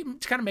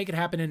kind of make it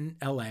happen in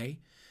LA.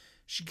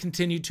 She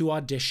continued to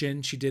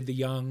audition. She did the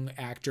young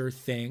actor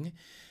thing.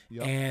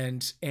 Yep.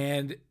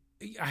 And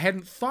I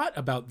hadn't thought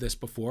about this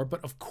before,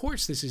 but of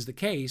course this is the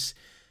case.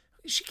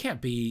 She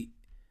can't be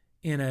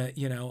in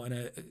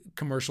a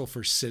commercial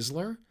for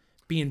Sizzler,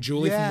 being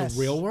Julie from the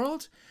real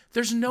world.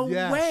 There's no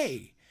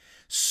way.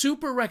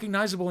 Super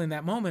recognizable in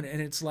that moment.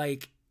 And it's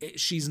like,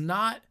 she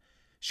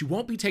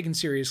won't be taken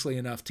seriously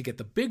enough to get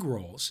the big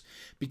roles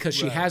because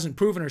she hasn't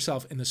proven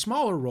herself in the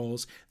smaller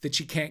roles that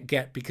she can't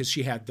get because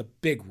she had the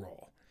big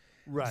role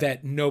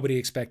that nobody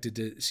expected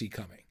to see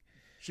coming.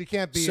 She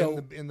can't be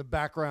in the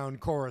background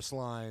chorus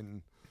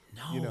line,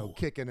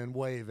 kicking and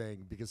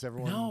waving because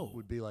everyone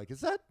would be like,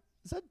 "Is that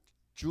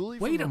Julie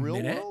from the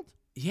real world?"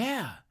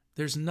 Yeah,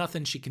 there's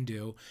nothing she can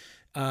do.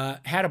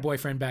 Had a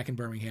boyfriend back in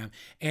Birmingham,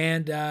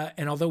 and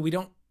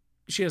although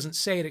she doesn't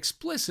say it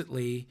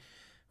explicitly,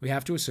 we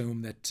have to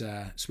assume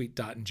that Sweet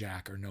Dot and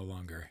Jack are no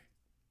longer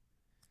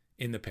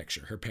in the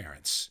picture. Her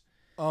parents.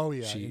 Oh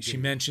yeah. She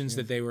mentions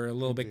that they were a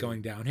little bit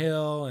going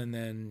downhill, and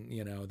then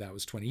that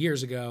was 20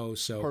 years ago.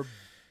 So. Her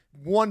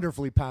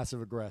wonderfully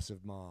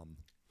passive-aggressive mom.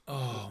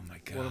 Oh my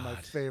God! One of my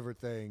favorite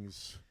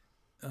things.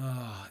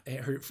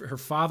 Her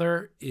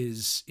father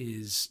is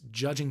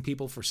judging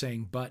people for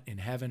saying "but" in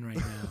heaven right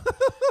now.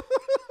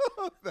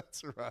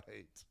 That's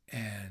right.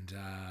 And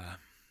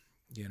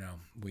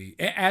we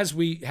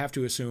have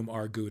to assume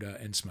are Gouda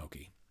and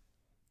Smokey.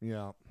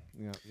 Yeah.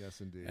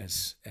 Yes, indeed.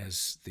 As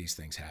these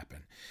things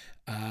happen.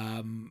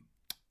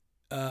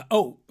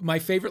 My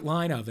favorite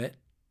line of it,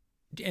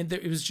 and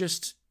there was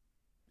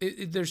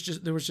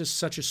just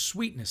such a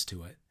sweetness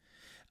to it.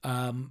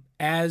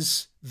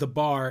 As the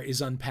bar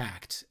is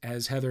unpacked,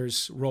 as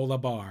Heather's roll-a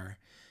bar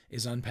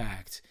is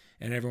unpacked,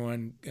 and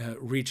everyone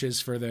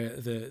reaches for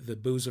the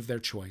booze of their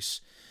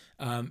choice,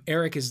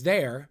 Eric is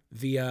there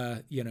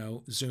via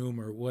Zoom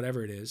or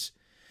whatever it is,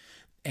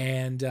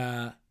 and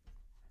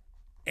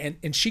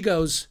she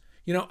goes,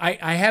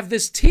 I have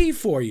this tea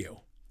for you,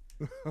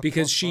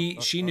 because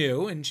she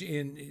knew, and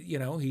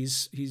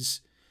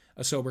he's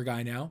a sober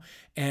guy now,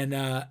 and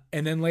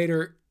then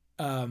later,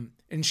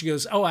 and she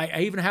goes, "Oh,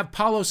 I even have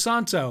Palo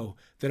Santo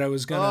that I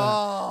was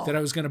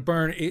gonna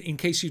burn in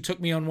case you took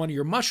me on one of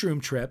your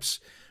mushroom trips,"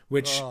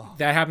 which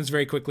that happens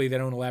very quickly. They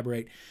don't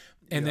elaborate,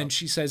 and then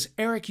she says,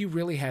 "Eric, you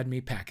really had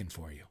me packing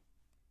for you."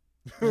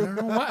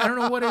 I don't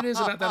know what it is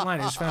about that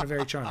line. I just found it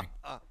very charming.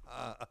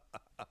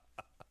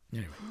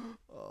 Anyway,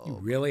 you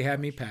really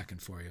had me packing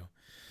for you.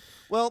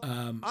 Well,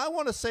 I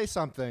want to say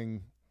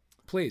something,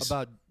 please,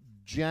 about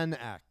Gen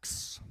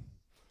X.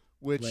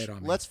 Which,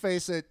 let's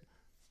face it,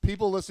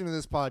 people listening to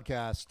this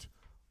podcast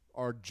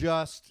are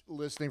just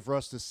listening for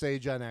us to say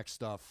Gen X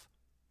stuff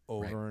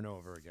over and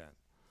over again.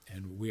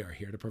 And we are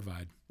here to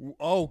provide.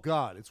 Oh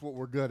God, it's what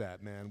we're good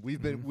at, man.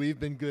 We've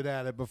been good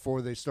at it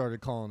before they started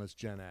calling us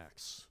Gen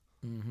X.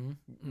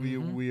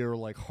 Mm-hmm. We are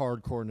like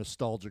hardcore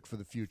nostalgic for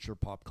the future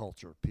pop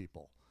culture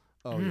people.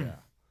 Oh yeah,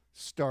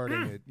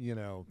 starting in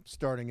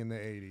the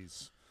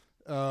 80s.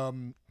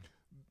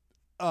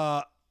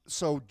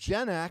 So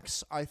Gen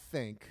X, I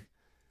think,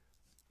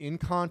 in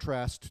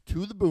contrast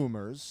to the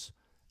boomers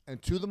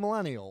and to the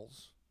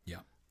millennials,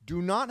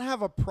 do not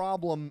have a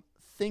problem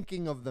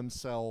thinking of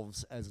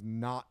themselves as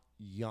not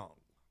young.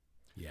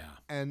 Yeah.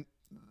 And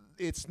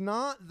it's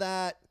not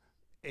that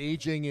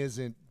aging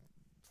isn't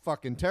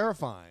fucking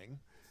terrifying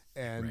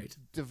and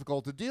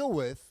difficult to deal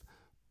with,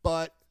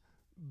 but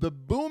the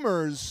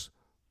boomers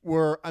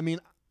were,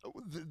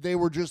 they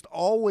were just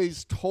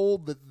always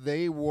told that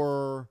they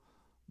were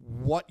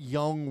what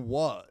young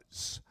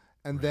was.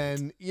 And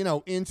then,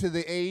 into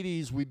the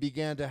 80s, we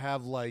began to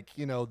have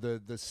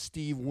the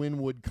Steve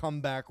Winwood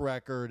comeback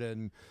record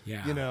and,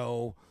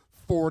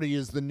 40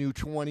 is the new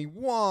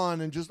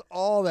 21 and just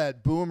all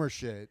that boomer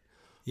shit.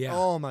 Yeah.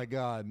 Oh, my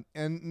God.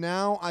 And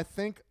now I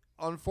think,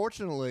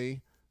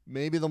 unfortunately,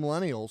 maybe the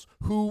millennials,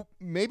 who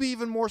maybe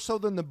even more so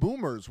than the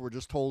boomers were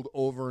just told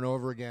over and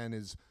over again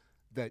is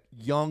that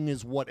young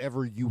is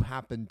whatever you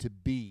happen to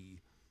be,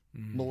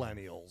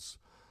 millennials.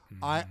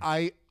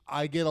 I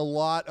get a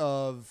lot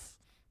of...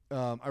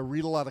 I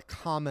read a lot of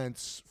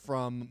comments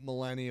from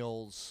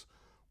millennials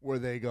where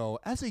they go,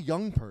 as a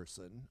young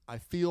person, I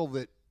feel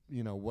that,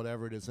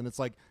 whatever it is. And it's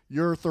like,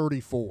 you're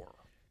 34.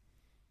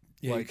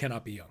 Yeah, you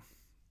cannot be young.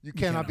 You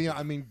cannot be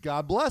young.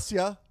 God bless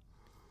you.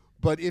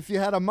 But if you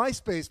had a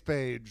MySpace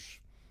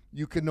page,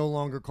 you could no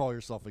longer call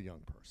yourself a young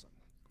person.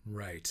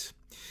 Right.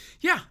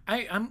 Yeah,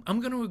 I'm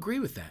going to agree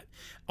with that.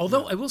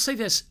 Although I will say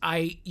this,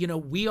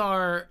 we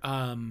are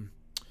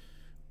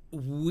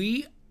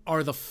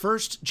the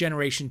first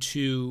generation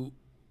to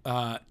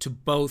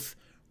both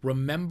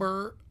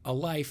remember a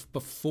life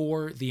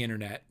before the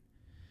internet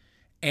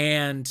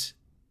and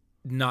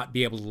not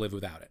be able to live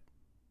without it.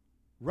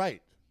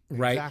 Right.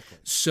 Right. Exactly.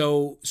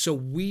 So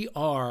we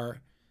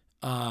are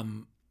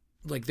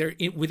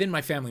within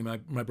my family,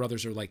 my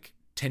brothers are like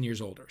 10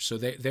 years older. So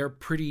they're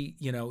pretty,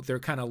 they're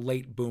kind of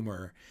late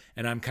boomer,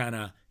 and I'm kind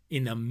of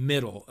in the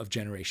middle of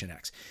Generation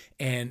X.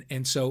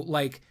 And so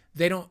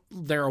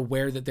they're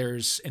aware that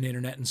there's an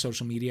internet and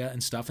social media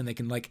and stuff, and they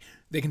can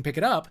pick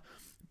it up,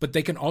 but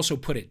they can also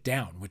put it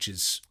down, which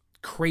is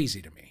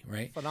crazy to me,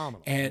 right?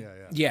 Phenomenal. And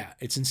yeah,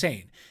 it's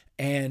insane.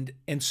 And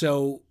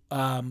so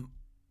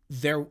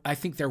I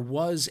think there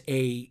was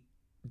a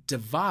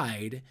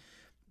divide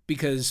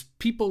because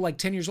people like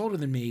 10 years older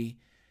than me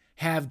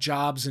have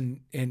jobs and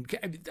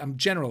I'm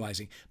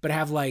generalizing, but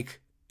have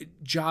like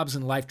jobs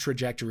and life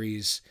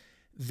trajectories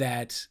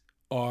that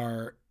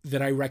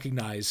I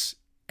recognize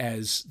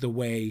as the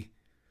way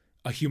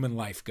a human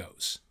life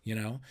goes, you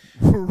know?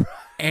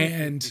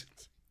 And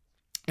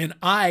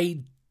I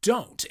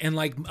don't. And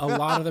like a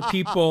lot of the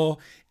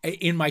people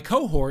in my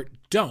cohort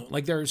don't.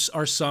 Like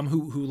are some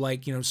who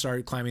like, you know,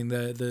 started climbing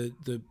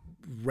the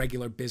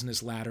regular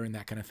business ladder and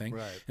that kind of thing.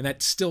 Right. And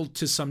that still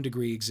to some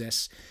degree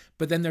exists.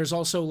 But then there's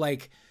also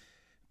like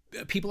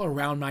people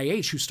around my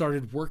age who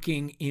started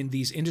working in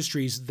these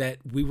industries that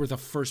we were the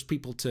first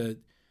people to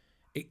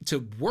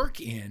work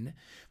in,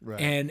 Right.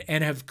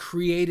 and have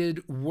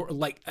created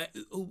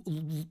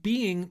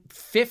being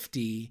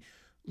 50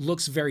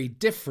 looks very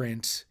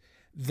different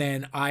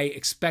than I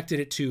expected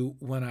it to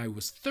when I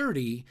was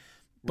 30,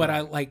 but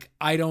Right.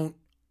 I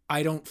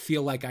don't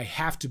feel like I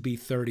have to be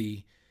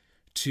 30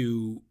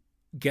 to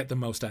get the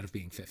most out of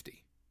being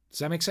 50. Does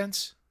that make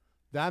sense?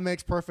 That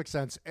makes perfect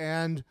sense.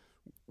 And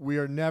we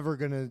are never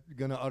gonna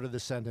utter the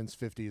sentence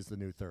 50 is the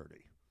new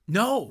 30.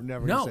 No, We're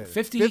never gonna say that.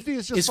 50 50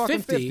 is just fucking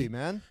 50, 50,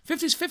 man.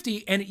 50 is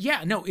 50, and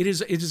yeah, no, it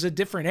is a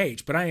different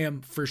age, but I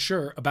am for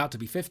sure about to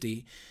be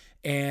 50,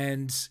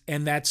 and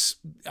that's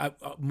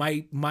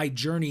my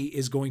journey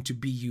is going to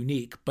be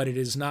unique, but it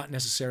is not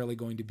necessarily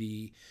going to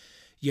be,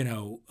 you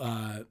know,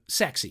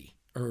 sexy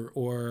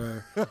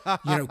or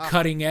you know,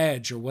 cutting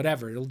edge or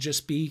whatever. It'll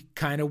just be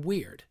kind of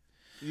weird.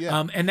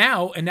 Yeah. And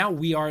now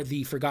we are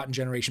the forgotten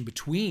generation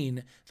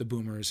between the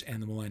boomers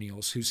and the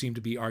millennials who seem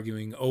to be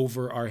arguing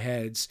over our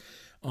heads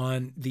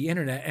on the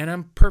internet. And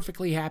I'm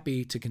perfectly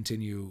happy to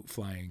continue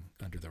flying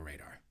under the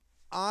radar.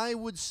 I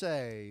would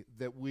say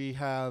that we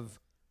have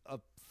a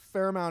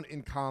fair amount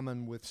in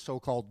common with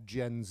so-called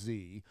Gen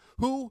Z,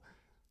 who,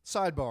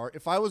 sidebar,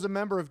 if I was a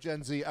member of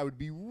Gen Z, I would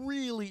be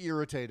really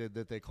irritated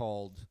that they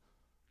called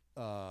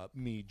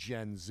me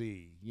Gen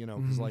Z, you know,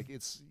 because like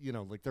it's, you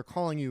know, like they're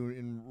calling you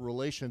in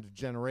relation to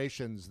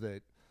generations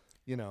that,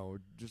 you know,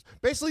 just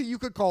basically you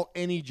could call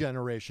any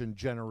generation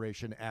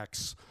Generation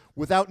X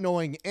without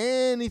knowing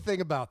anything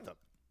about them.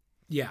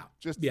 Yeah.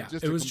 Just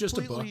it was just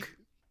a completely- book.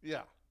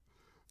 Yeah.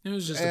 It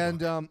was just a And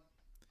book.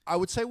 I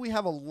would say we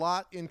have a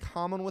lot in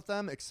common with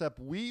them, except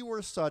we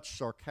were such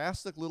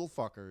sarcastic little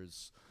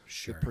fuckers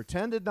Sure. that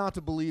pretended not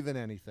to believe in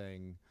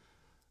anything.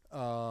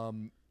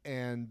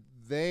 And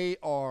they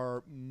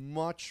are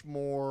much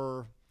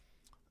more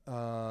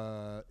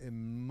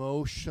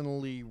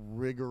emotionally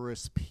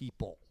rigorous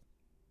people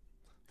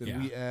than Yeah.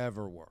 we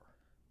ever were.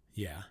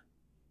 Yeah.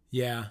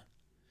 Yeah.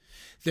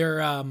 They're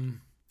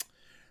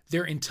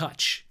in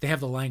touch. They have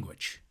the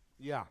language.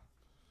 Yeah.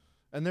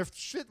 And their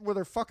shit where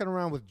they're fucking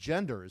around with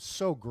gender is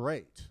so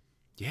great.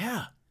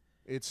 Yeah.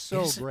 It's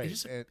so It is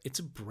great. it's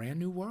a brand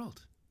new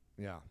world.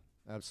 Yeah,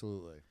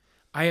 absolutely.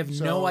 I have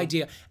So- no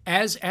idea.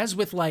 As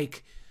with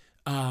like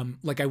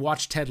I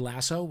watched Ted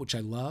Lasso, which I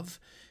love,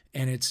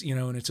 and it's, you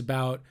know, and it's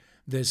about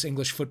this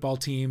English football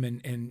team,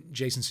 and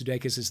Jason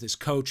Sudeikis is this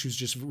coach who's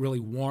just really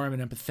warm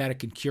and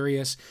empathetic and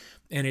curious,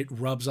 and it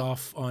rubs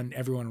off on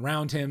everyone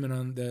around him and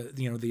on the,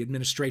 you know, the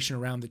administration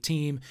around the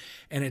team,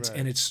 and it's Right.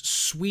 and it's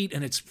sweet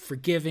and it's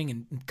forgiving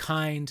and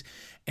kind,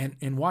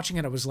 and watching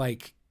it, I was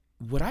like,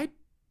 would I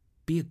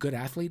be a good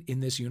athlete in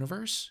this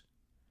universe?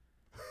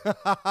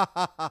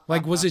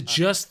 Like, was it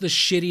just the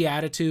shitty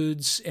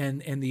attitudes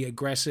and the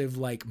aggressive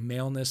like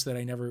maleness that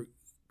I never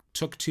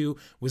took to?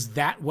 Was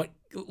that what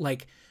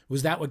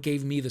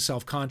gave me the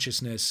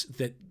self-consciousness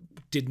that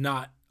did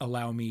not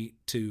allow me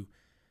to,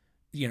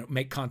 you know,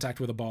 make contact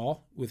with a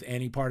ball with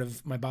any part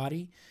of my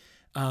body?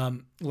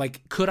 Like,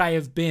 what could I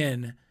have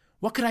been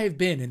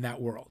in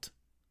that world?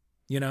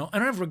 You know, I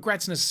don't have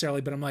regrets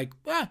necessarily, but I'm like,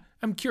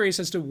 I'm curious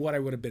as to what I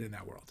would have been in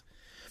that world.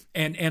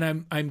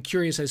 And I'm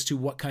curious as to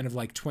what kind of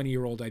like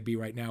 20-year-old I'd be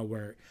right now,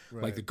 where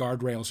like the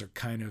guardrails are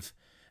kind of,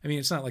 I mean,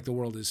 it's not like the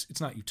world is,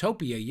 it's not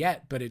utopia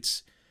yet, but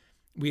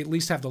we at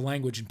least have the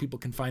language and people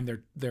can find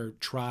their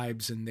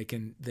tribes and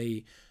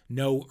they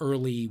know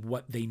early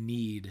what they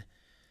need.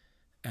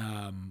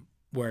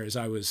 Whereas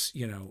I was,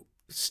 you know,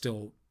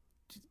 still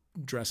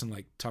dressing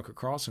like Tucker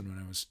Carlson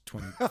when I was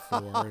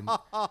 24 and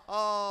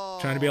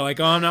trying to be like,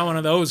 oh, I'm not one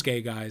of those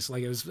gay guys.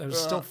 Like I was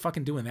still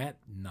fucking doing that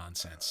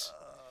nonsense.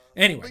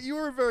 Anyway. But you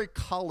were very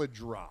college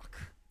rock.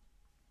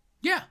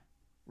 Yeah.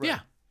 Right. Yeah.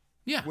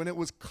 Yeah. When it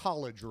was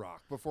college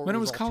rock, before When it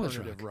it was was college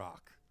alternative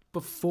rock.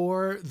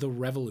 Before the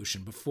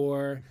revolution,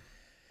 before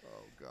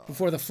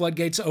the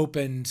floodgates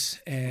opened,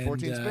 and Before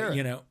Teen Spirit.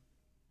 you know,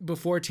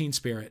 before Teen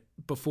Spirit,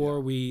 before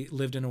we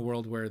lived in a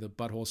world where the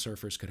Butthole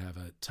Surfers could have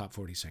a top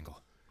 40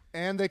 single.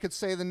 And they could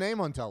say the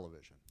name on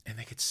television. And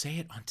they could say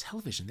it on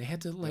television. They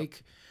had to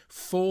like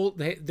fold.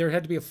 There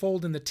had to be a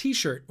fold in the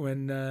T-shirt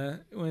when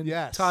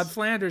Yes. Todd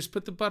Flanders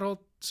put the Butthole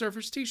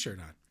Surfers T-shirt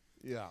on.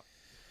 Yeah.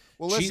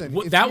 Well, listen.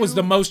 if that was you-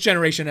 the most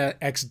Generation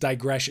X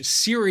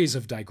series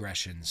of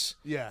digressions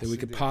Yes, that we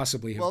could indeed.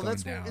 possibly have Well, gone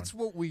that's down. it's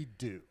what we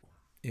do.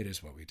 It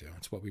is what we do.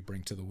 It's what we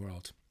bring to the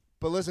world.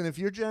 But listen, if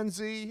you're Gen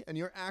Z and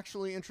you're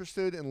actually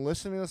interested in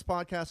listening to this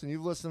podcast and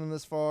you've listened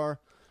this far,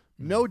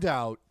 no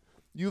doubt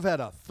you've had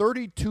a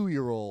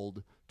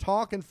 32-year-old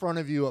talk in front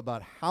of you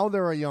about how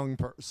they're a young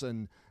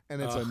person,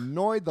 and it's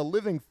annoyed the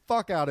living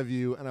fuck out of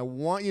you. And I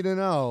want you to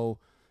know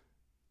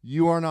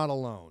you are not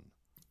alone.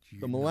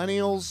 The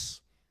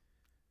millennials,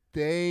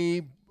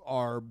 they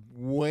are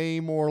way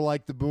more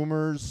like the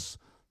boomers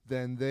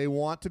than they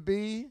want to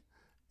be.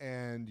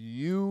 And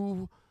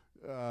you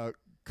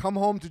come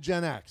home to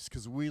Gen X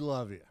because we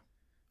love you.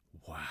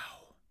 Wow.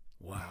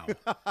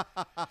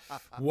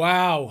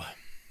 Wow.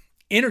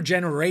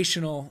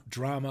 Intergenerational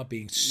drama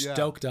being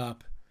stoked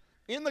up.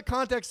 In the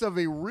context of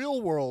a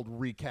real world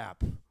recap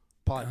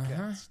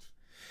podcast.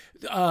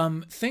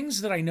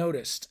 Things that I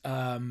noticed,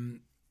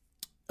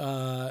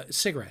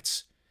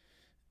 cigarettes,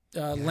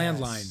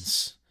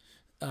 landlines.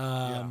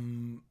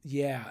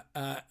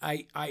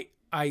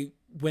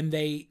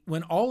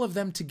 When all of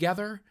them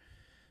together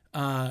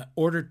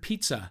ordered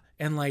pizza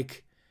and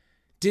like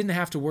didn't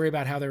have to worry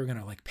about how they were going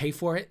to like pay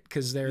for it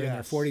because they're in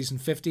their 40s and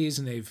 50s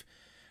and they've,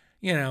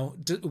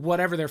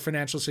 whatever their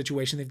financial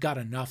situation, they've got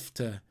enough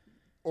to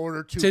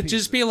order two to pizzas.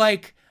 Just be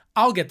like,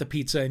 I'll get the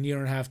pizza and you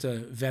don't have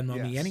to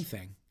Venmo me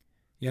anything.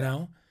 You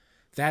know,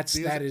 that's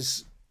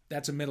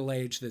a middle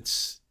age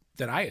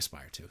that I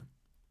aspire to.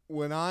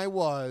 When I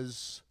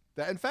was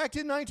in fact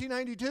in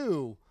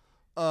 1992,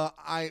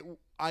 I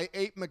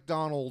ate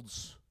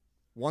McDonald's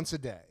once a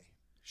day.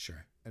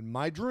 Sure. And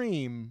my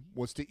dream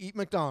was to eat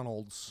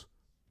McDonald's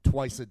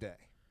twice a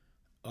day.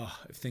 Oh,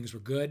 if things were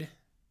good.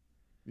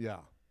 Yeah.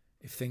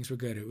 If things were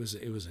good, it was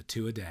a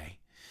 2 a day.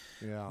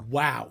 Yeah.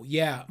 Wow.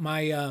 Yeah.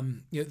 My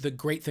the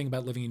great thing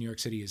about living in New York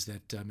City is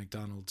that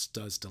McDonald's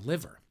does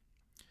deliver.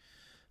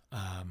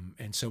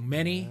 And so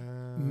many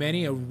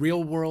a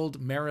real world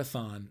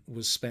marathon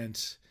was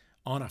spent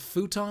on a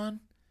futon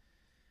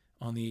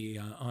in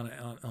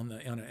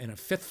a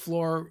 5th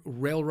floor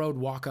railroad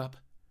walk up.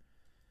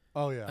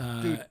 Oh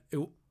yeah.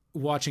 Dude.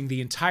 Watching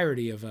the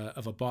entirety of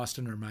a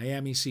Boston or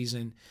Miami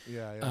season.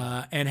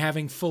 Yeah. And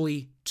having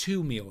fully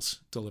 2 meals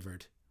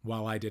delivered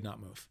while I did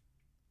not move.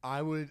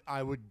 I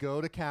would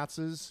go to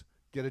Katz's,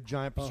 get a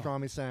giant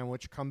pastrami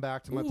sandwich, come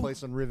back to my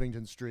place on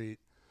Rivington Street,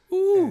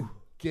 and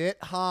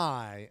get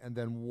high, and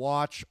then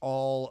watch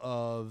all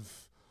of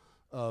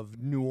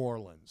New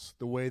Orleans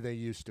the way they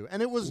used to.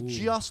 And it was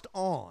just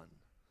on.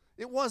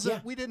 It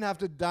wasn't. We didn't have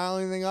to dial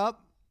anything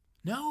up.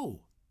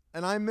 No.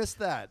 And I missed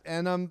that.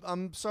 And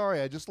I'm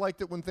sorry. I just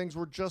liked it when things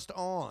were just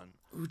on.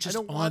 Just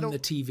on the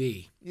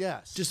TV.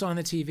 Yes. Just on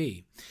the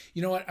TV.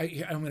 You know what?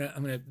 I'm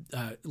gonna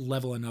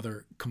level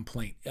another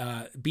complaint.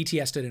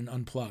 BTS did an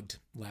Unplugged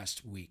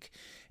last week,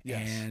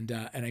 and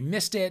I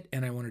missed it,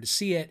 and I wanted to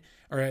see it,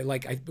 or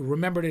I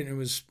remembered it, and it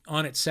was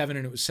on at 7,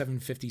 and it was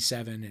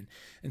 7:57,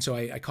 and so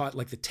I caught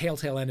like the tail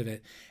end of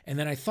it, and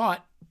then I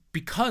thought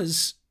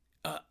because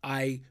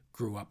I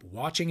grew up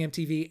watching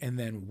MTV and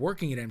then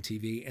working at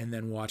MTV and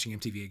then watching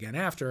MTV again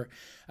after,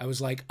 I was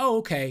like, oh,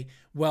 okay,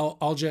 well,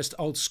 I'll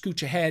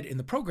scooch ahead in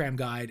the program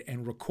guide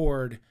and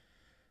record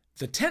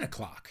the 10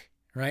 o'clock,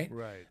 right?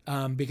 Right.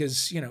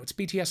 Because, it's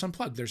BTS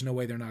Unplugged. There's no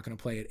way they're not going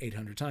to play it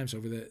 800 times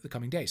over the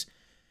coming days.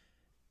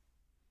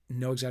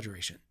 No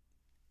exaggeration.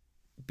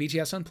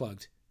 BTS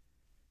Unplugged,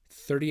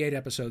 38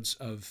 episodes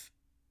of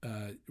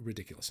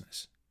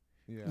ridiculousness.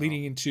 Yeah.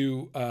 Leading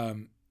into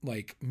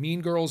like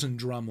Mean Girls and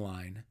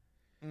Drumline.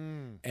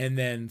 And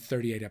then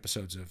 38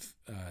 episodes of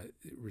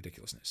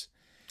ridiculousness.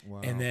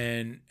 Wow. And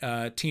then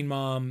Teen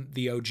Mom,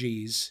 the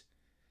OGs,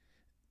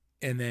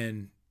 and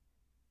then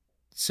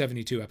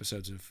 72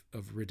 episodes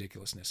of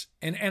ridiculousness.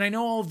 And I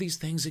know all of these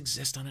things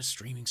exist on a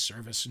streaming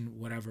service and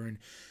whatever, and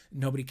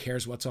nobody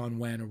cares what's on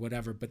when or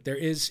whatever, but there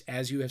is,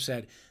 as you have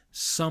said,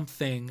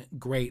 something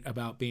great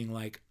about being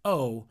like,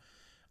 oh,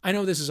 I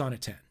know this is on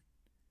at 10.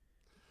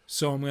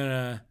 So I'm going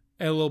to,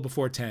 a little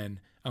before 10,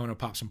 I'm going to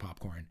pop some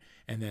popcorn,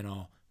 and then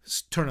I'll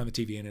turn on the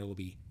TV and it'll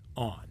be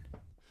on.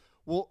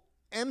 Well,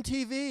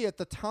 MTV at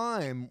the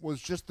time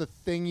was just the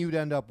thing you'd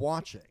end up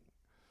watching.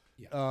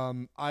 Yeah.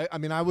 I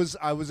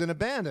was in a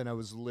band and I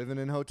was living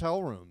in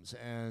hotel rooms,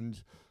 and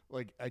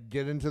like I'd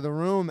get into the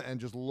room and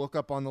just look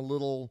up on the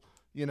little,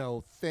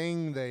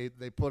 thing they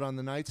put on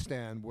the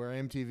nightstand where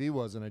MTV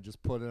was, and I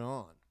just put it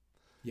on.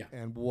 Yeah.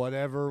 And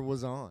whatever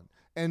was on.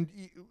 And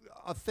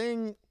a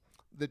thing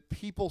that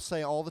people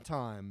say all the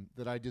time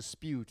that I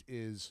dispute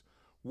is,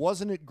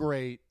 wasn't it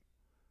great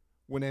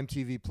when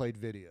MTV played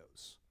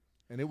videos?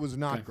 And it was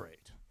not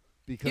great,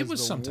 because it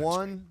was the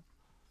one,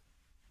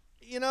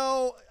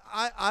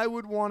 I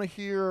would want to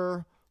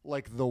hear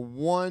like the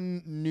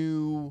one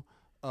new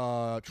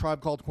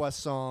Tribe Called Quest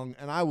song,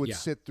 and I would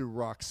sit through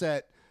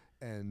Roxette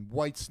and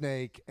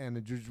Whitesnake, and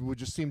it would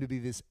just seem to be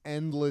this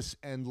endless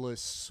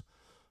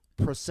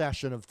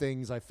procession of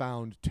things I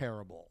found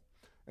terrible.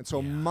 And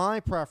so my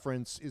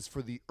preference is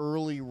for the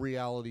early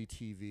reality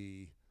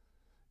TV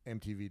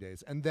MTV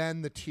days, and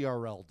then the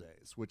TRL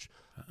days, which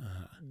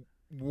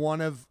one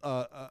of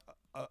a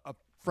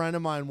friend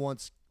of mine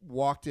once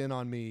walked in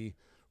on me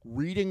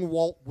reading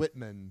Walt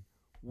Whitman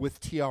with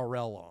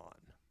TRL on,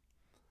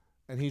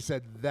 And he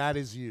said, "That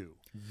is you.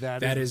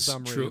 That is the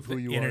summary true of who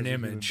you in are an as a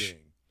human image.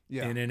 being."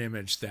 Yeah, In an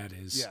image that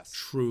is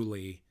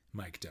truly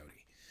Mike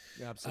Doty.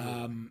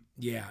 absolutely.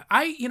 Yeah,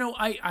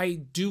 I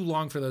do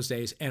long for those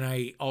days, and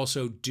I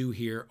also do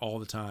hear all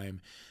the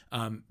time,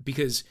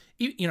 because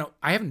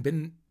I haven't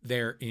been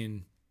there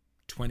in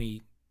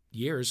 20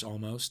 years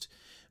almost,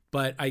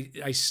 but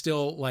I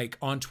still, like,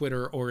 on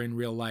Twitter or in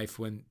real life,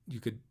 when you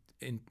could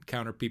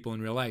encounter people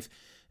in real life,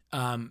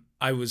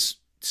 I was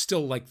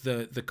still like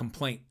the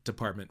complaint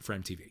department for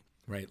MTV.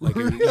 Right. Like,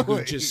 it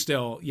would just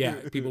still,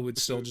 people would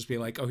still just be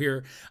like, "Oh,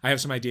 here, I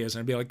have some ideas." And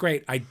I'd be like,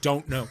 "Great. I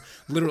don't know."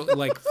 Literally,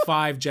 like,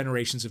 5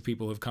 generations of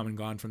people have come and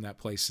gone from that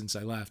place since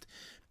I left,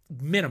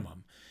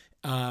 minimum.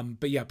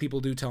 But yeah, people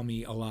do tell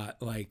me a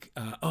lot, like,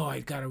 "Oh,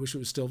 I wish it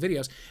was still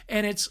videos."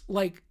 And it's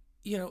like,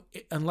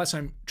 unless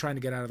I'm trying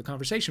to get out of the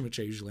conversation, which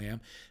I usually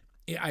am,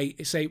 I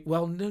say,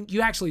 well, no,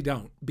 you actually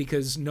don't,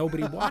 because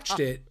nobody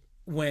watched it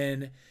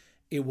when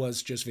it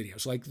was just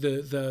videos. Like,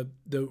 the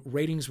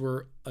ratings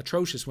were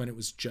atrocious when it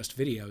was just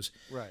videos.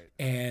 Right.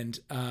 And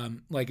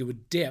like, it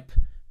would dip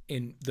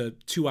in the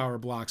 2-hour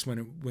blocks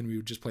when we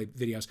would just play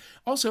videos.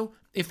 Also,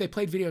 if they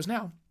played videos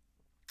now,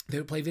 they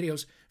would play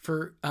videos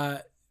for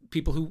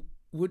people who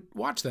would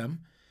watch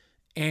them,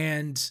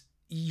 and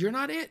you're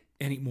not it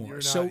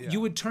anymore.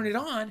 You would turn it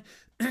on,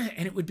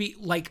 and it would be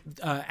like,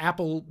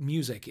 Apple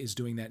Music is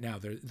doing that now.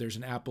 There's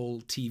an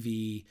Apple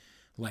TV,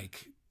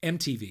 like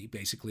MTV,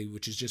 basically,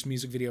 which is just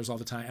music videos all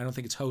the time. I don't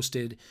think it's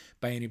hosted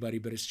by anybody,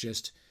 but it's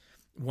just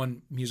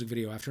one music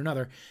video after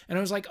another. And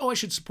I was like, oh, I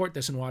should support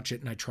this and watch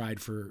it. And I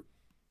tried for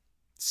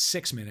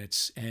 6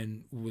 minutes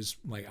and was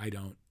like, I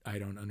don't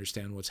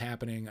understand what's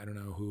happening. I don't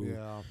know who.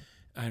 Yeah.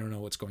 I don't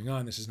know what's going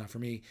on. This is not for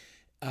me.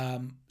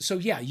 So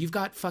yeah, you've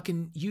got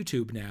fucking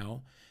YouTube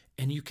now,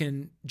 and you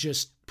can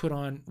just put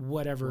on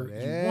whatever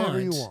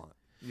you want.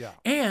 Yeah.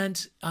 And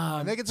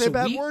they can say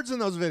bad words in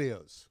those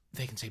videos.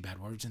 They can say bad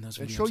words in those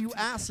videos. And show you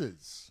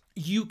asses.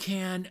 You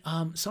can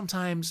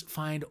sometimes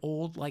find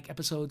old, like,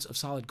 episodes of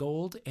Solid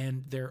Gold,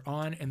 and they're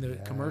on, and the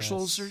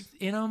commercials are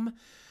in them.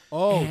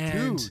 Oh,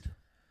 dude.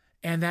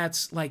 And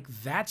that's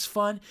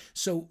fun.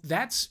 So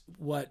that's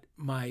what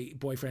my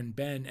boyfriend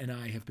Ben and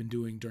I have been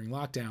doing during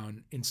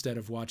lockdown. Instead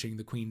of watching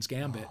The Queen's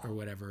Gambit or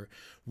whatever,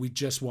 we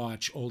just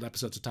watch old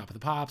episodes of Top of the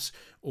Pops,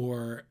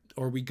 or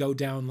we go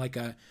down, like,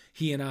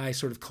 he and I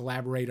sort of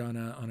collaborate on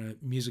a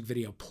music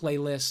video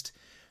playlist.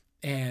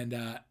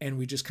 And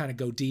we just kind of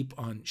go deep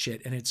on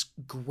shit, and it's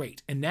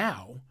great. And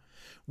now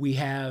we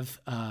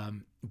have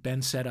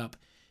Ben set up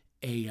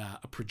a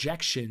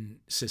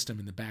projection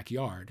system in the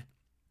backyard.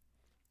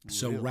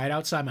 So right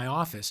outside my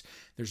office,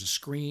 there's a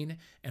screen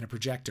and a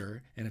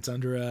projector, and it's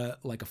under a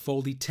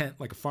foldy tent,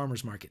 like a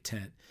farmer's market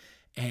tent.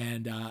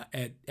 And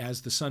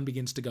as the sun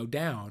begins to go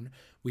down,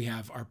 we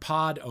have our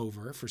pod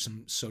over for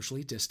some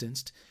socially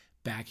distanced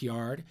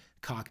backyard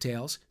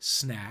cocktails,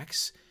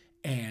 snacks,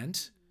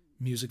 and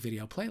music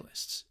video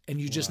playlists.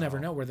 And you just never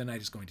know where the night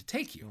is going to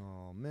take you.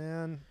 Oh,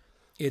 man.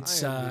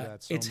 It's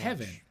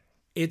heaven.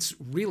 It's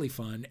really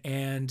fun,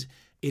 and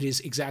it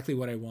is exactly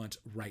what I want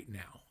right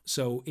now.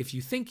 So if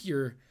you think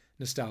you're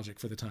nostalgic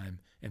for the time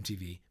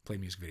MTV played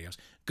music videos,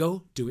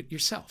 go do it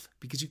yourself,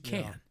 because you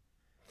can. Yeah.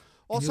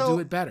 Also, you'll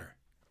do it better.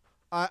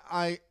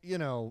 I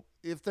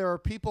if there are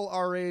people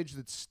our age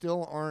that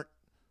still aren't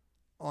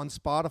on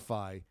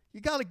Spotify,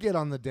 you got to get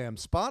on the damn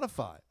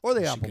Spotify or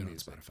the Apple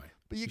Music.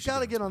 But you got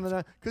to get on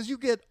the, because you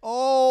get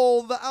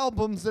all the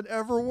albums that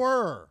ever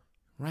were.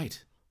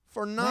 Right.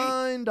 For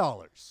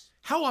 $9.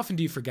 How often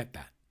do you forget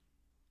that?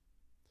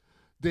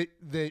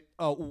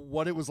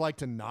 What it was like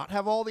to not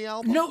have all the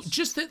albums? No,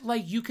 just that,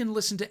 like, you can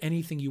listen to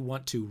anything you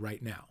want to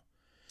right now.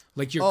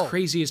 Like, your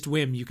craziest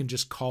whim, you can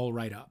just call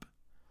right up.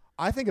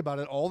 I think about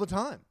it all the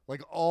time.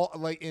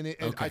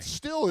 It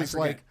still is,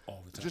 like,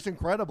 just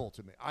incredible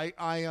to me.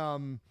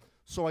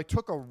 So I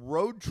took a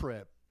road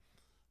trip.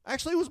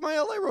 Actually, it was my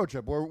LA road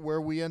trip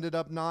where we ended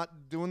up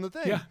not doing the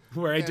thing. Yeah,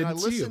 where I didn't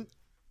see you.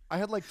 I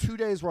had like 2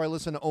 days where I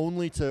listened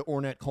only to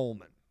Ornette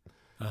Coleman.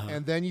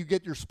 And then you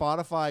get your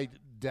Spotify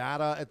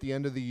data at the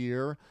end of the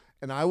year,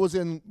 and I was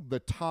in the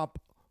top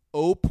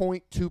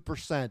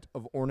 0.2%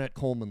 of Ornette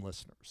Coleman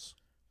listeners.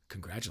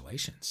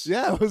 Congratulations.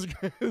 Yeah, it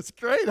was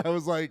great. I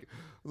was like,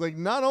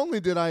 not only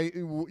did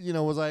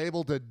was I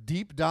able to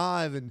deep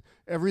dive in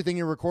everything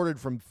he recorded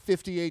from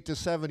 58 to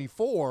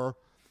 74.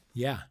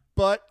 Yeah.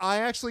 But I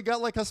actually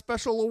got like a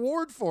special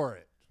award for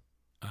it.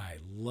 I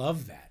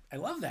love that.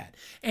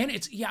 And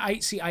it's,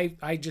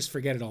 I just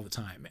forget it all the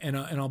time. And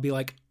I'll be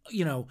like,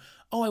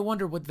 I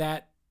wonder what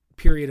that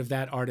period of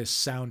that artist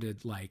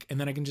sounded like. And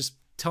then I can just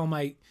tell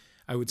I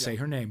would say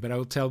her name, but I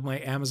will tell my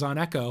Amazon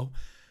Echo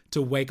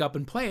to wake up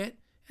and play it,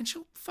 and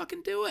she'll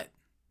fucking do it.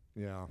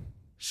 Yeah.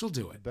 She'll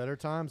do it. Better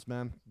times,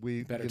 man.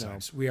 Better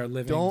times. We are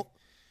living.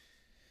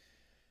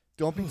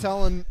 Don't be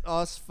telling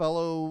us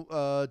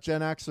fellow Gen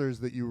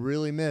Xers that you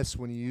really miss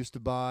when you used to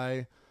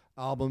buy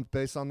albums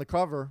based on the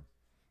cover,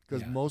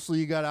 because mostly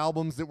you got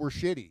albums that were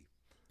shitty.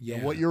 Yeah.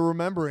 And what you're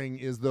remembering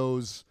is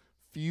those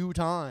few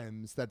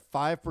times, that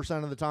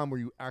 5% of the time where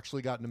you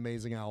actually got an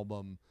amazing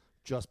album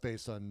just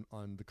based on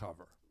the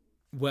cover.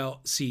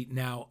 Well, see,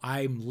 now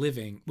I'm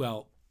living,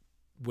 well,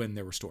 when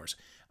there were stores,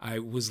 I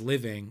was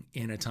living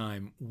in a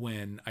time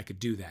when I could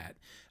do that.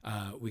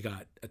 We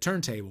got a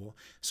turntable,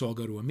 so I'll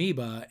go to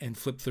Amoeba and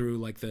flip through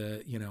like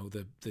the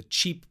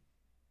cheap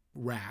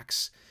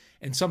racks,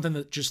 and something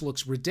that just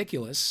looks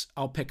ridiculous,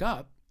 I'll pick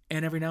up.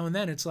 And every now and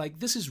then it's like,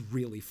 this is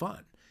really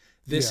fun.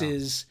 This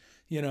is,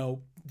 this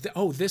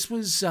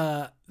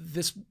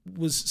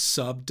was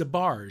sub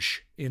DeBarge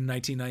in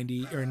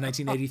 1990 or in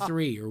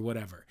 1983 or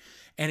whatever.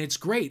 And it's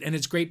great. And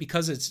it's great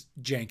because it's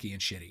janky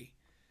and shitty.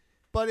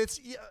 But it's,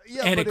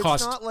 and but it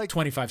cost not like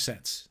 25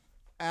 cents.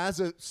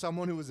 As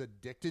someone who was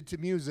addicted to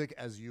music,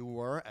 as you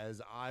were,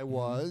 as I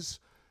was,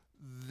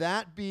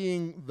 that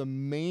being the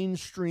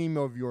mainstream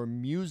of your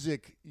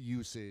music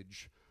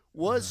usage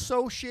was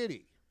so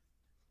shitty.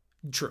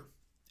 True.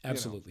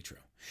 Absolutely true.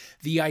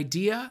 The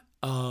idea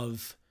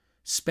of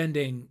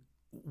spending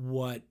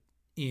when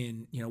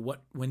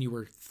you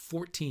were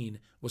 14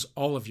 was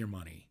all of your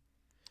money.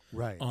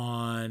 Right.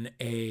 On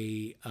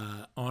a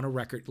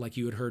record, like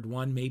you had heard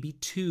one, maybe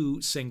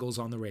two singles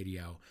on the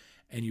radio,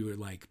 and you were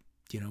like,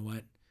 you know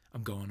what?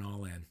 I'm going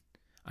all in.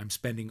 I'm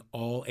spending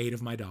all 8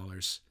 of my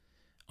dollars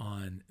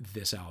on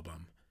this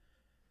album,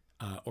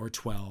 or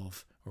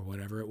 12, or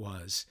whatever it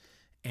was.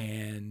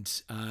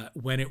 And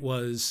when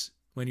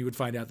you would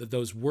find out that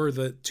those were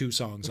the 2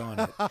 songs on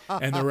it,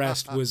 and the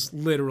rest was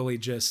literally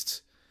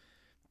just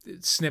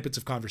snippets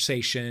of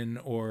conversation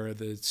or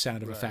the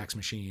sound of a fax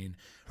machine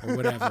or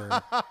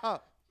whatever.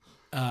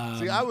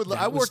 See,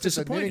 I worked at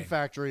the knitting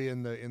factory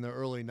in the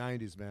early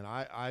 90s, man.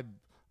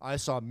 I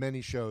saw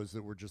many shows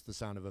that were just the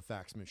sound of a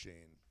fax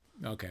machine.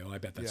 Okay, well, I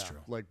bet that's true.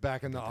 Like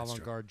back in the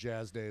avant-garde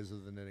jazz days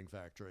of the knitting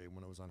factory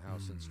when it was on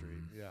Houston Street.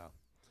 Yeah.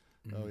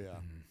 Oh yeah.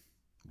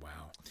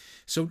 Wow.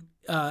 So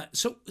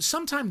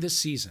sometime this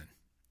season,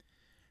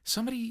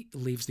 somebody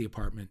leaves the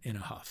apartment in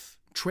a huff,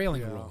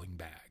 trailing a rolling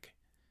bag.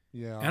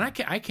 Yeah. And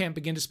I can't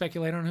begin to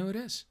speculate on who it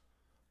is.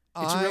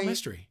 It's a real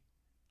mystery.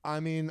 I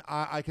mean,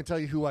 I can tell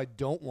you who I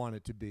don't want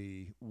it to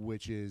be,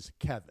 which is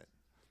Kevin.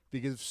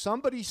 Because if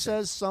somebody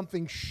says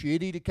something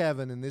shitty to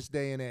Kevin in this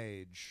day and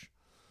age,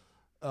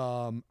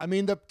 I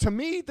mean, to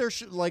me, there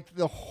should, like,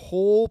 the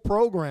whole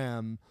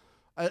program,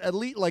 at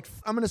least, like,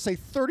 I'm going to say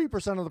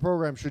 30% of the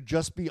program should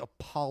just be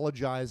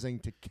apologizing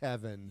to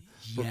Kevin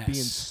for being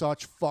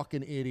such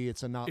fucking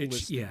idiots and not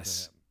listening to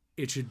him.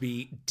 It should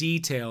be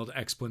detailed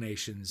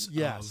explanations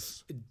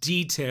of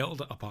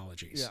detailed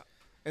apologies. Yeah.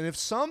 And if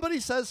somebody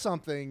says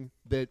something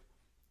that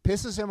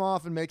pisses him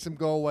off and makes him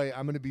go away,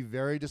 I'm going to be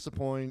very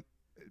disappointed.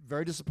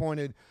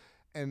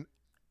 And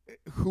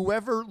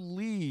whoever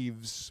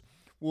leaves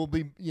will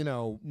be,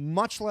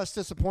 much less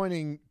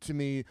disappointing to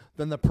me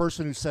than the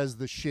person who says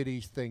the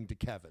shitty thing to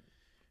Kevin.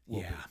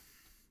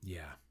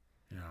 Yeah.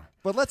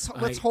 But let's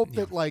hope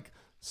that, like,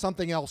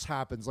 something else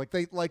happens. Like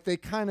they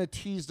kind of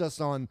teased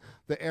us on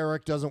the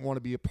Eric doesn't want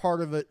to be a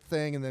part of it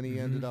thing, and then he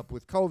ended up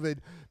with COVID.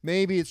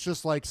 Maybe it's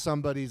just like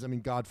somebody's, I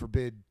mean, God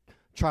forbid,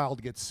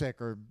 child gets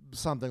sick or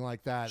something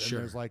like that, and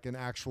there's like an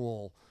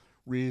actual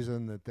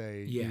reason that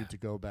they need to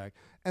go back.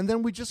 And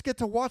then we just get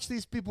to watch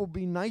these people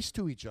be nice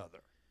to each other.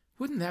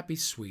 Wouldn't that be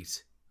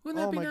sweet?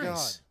 Wouldn't that be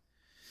nice?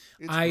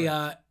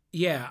 God.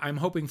 I'm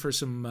hoping for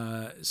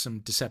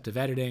some deceptive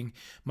editing.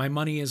 My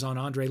money is on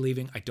Andre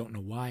leaving. I don't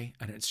know why.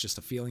 It's just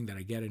a feeling that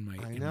I get in my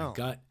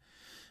gut.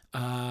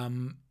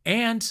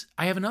 And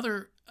I have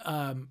another.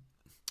 I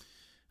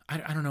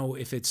don't know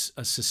if it's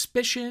a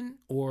suspicion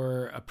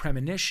or a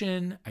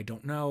premonition. I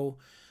don't know.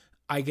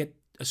 I get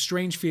a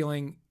strange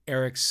feeling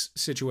Eric's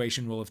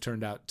situation will have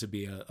turned out to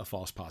be a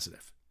false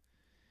positive,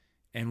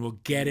 and we'll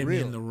get him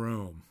in the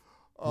room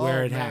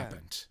where it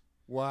happened.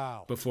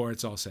 Wow! Before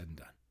it's all said and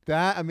done.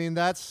 That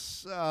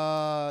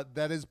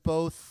is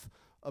both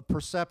a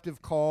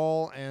perceptive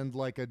call and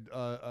like a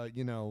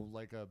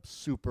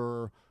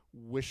super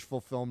wish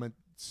fulfillment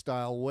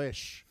style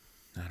wish.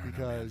 I don't know,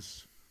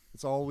 because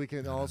it's all we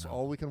can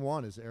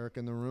want is Eric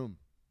in the room.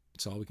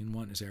 It's all we can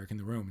want is Eric in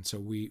the room, and so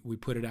we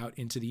put it out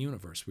into the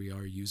universe. We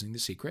are using The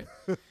Secret,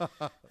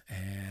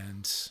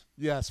 and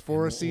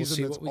for a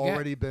season that's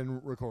already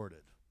been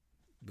recorded.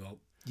 Well,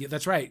 yeah,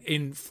 that's right.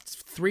 In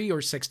 3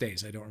 or 6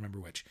 days, I don't remember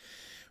which.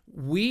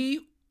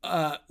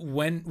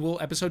 When will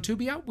episode 2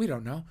 be out? We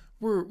don't know.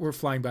 We're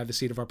flying by the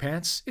seat of our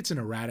pants. It's an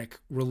erratic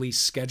release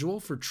schedule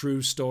for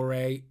True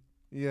Story.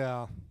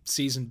 Yeah.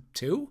 Season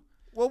 2.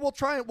 Well, we'll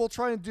try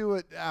and do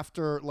it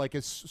after, like,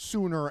 it's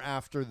sooner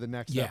after the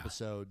next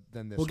episode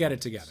than this. We'll get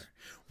it together.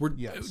 We're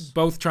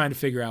both trying to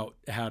figure out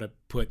how to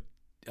put.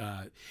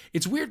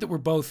 It's weird that we're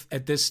both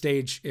at this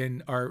stage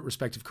in our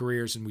respective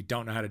careers and we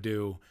don't know how to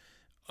do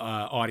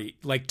audio,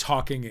 like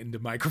talking into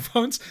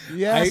microphones.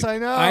 Yes, I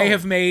know. I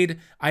have made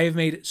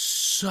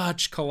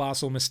such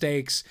colossal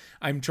mistakes.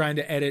 I'm trying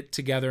to edit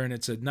together and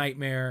it's a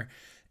nightmare.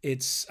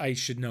 I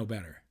should know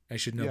better.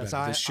 This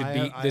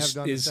is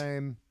the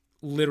same.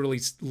 Literally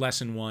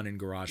lesson 1 in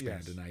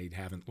GarageBand, and I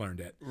haven't learned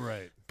it.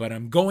 Right. But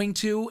I'm going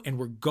to, and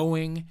we're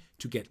going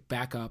to get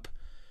back up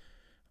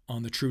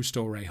on the True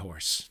Story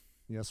horse.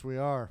 Yes, we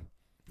are.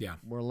 Yeah.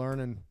 We're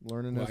learning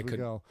as we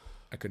go.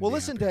 I couldn't. Well, be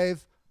listen, happier.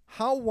 Dave,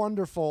 how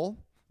wonderful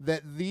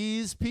that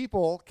these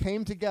people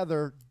came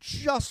together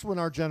just when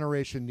our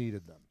generation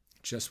needed them.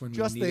 Just when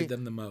Just we needed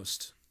them the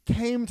most.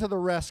 Came to the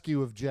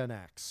rescue of Gen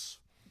X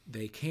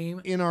They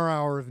came in our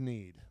hour of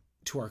need.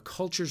 to our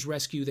culture's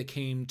rescue. They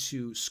came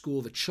to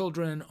school the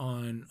children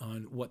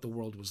on what the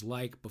world was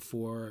like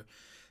before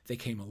they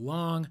came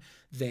along.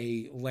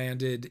 They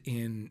landed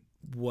in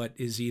what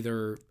is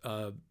either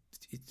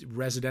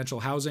residential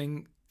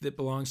housing that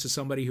belongs to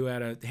somebody who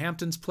had a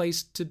Hamptons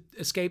place to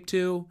escape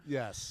to,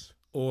 Yes.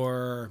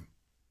 or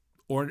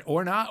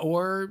not,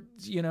 or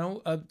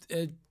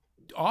a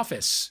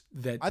office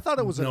that I thought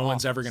it was no an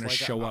one's ever office, going to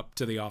like show up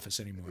to the office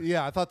anymore.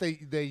 Yeah, I thought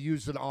they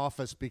used an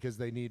office because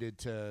they needed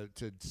to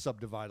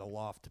subdivide a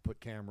loft to put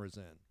cameras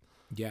in.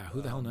 Yeah,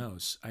 who the hell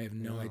knows? I have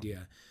no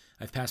idea.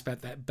 I've passed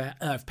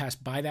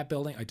by that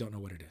building. I don't know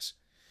what it is.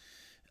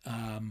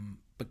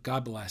 But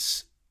God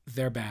bless.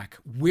 They're back.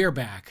 We're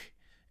back,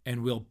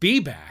 and we'll be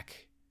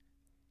back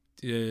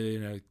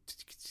in a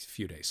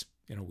few days,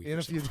 in a week. In or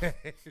a so. few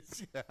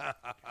days.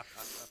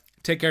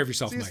 Take care of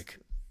yourself, See you- Mike.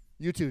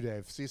 You too,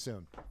 Dave. See you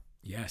soon.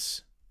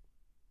 Yes.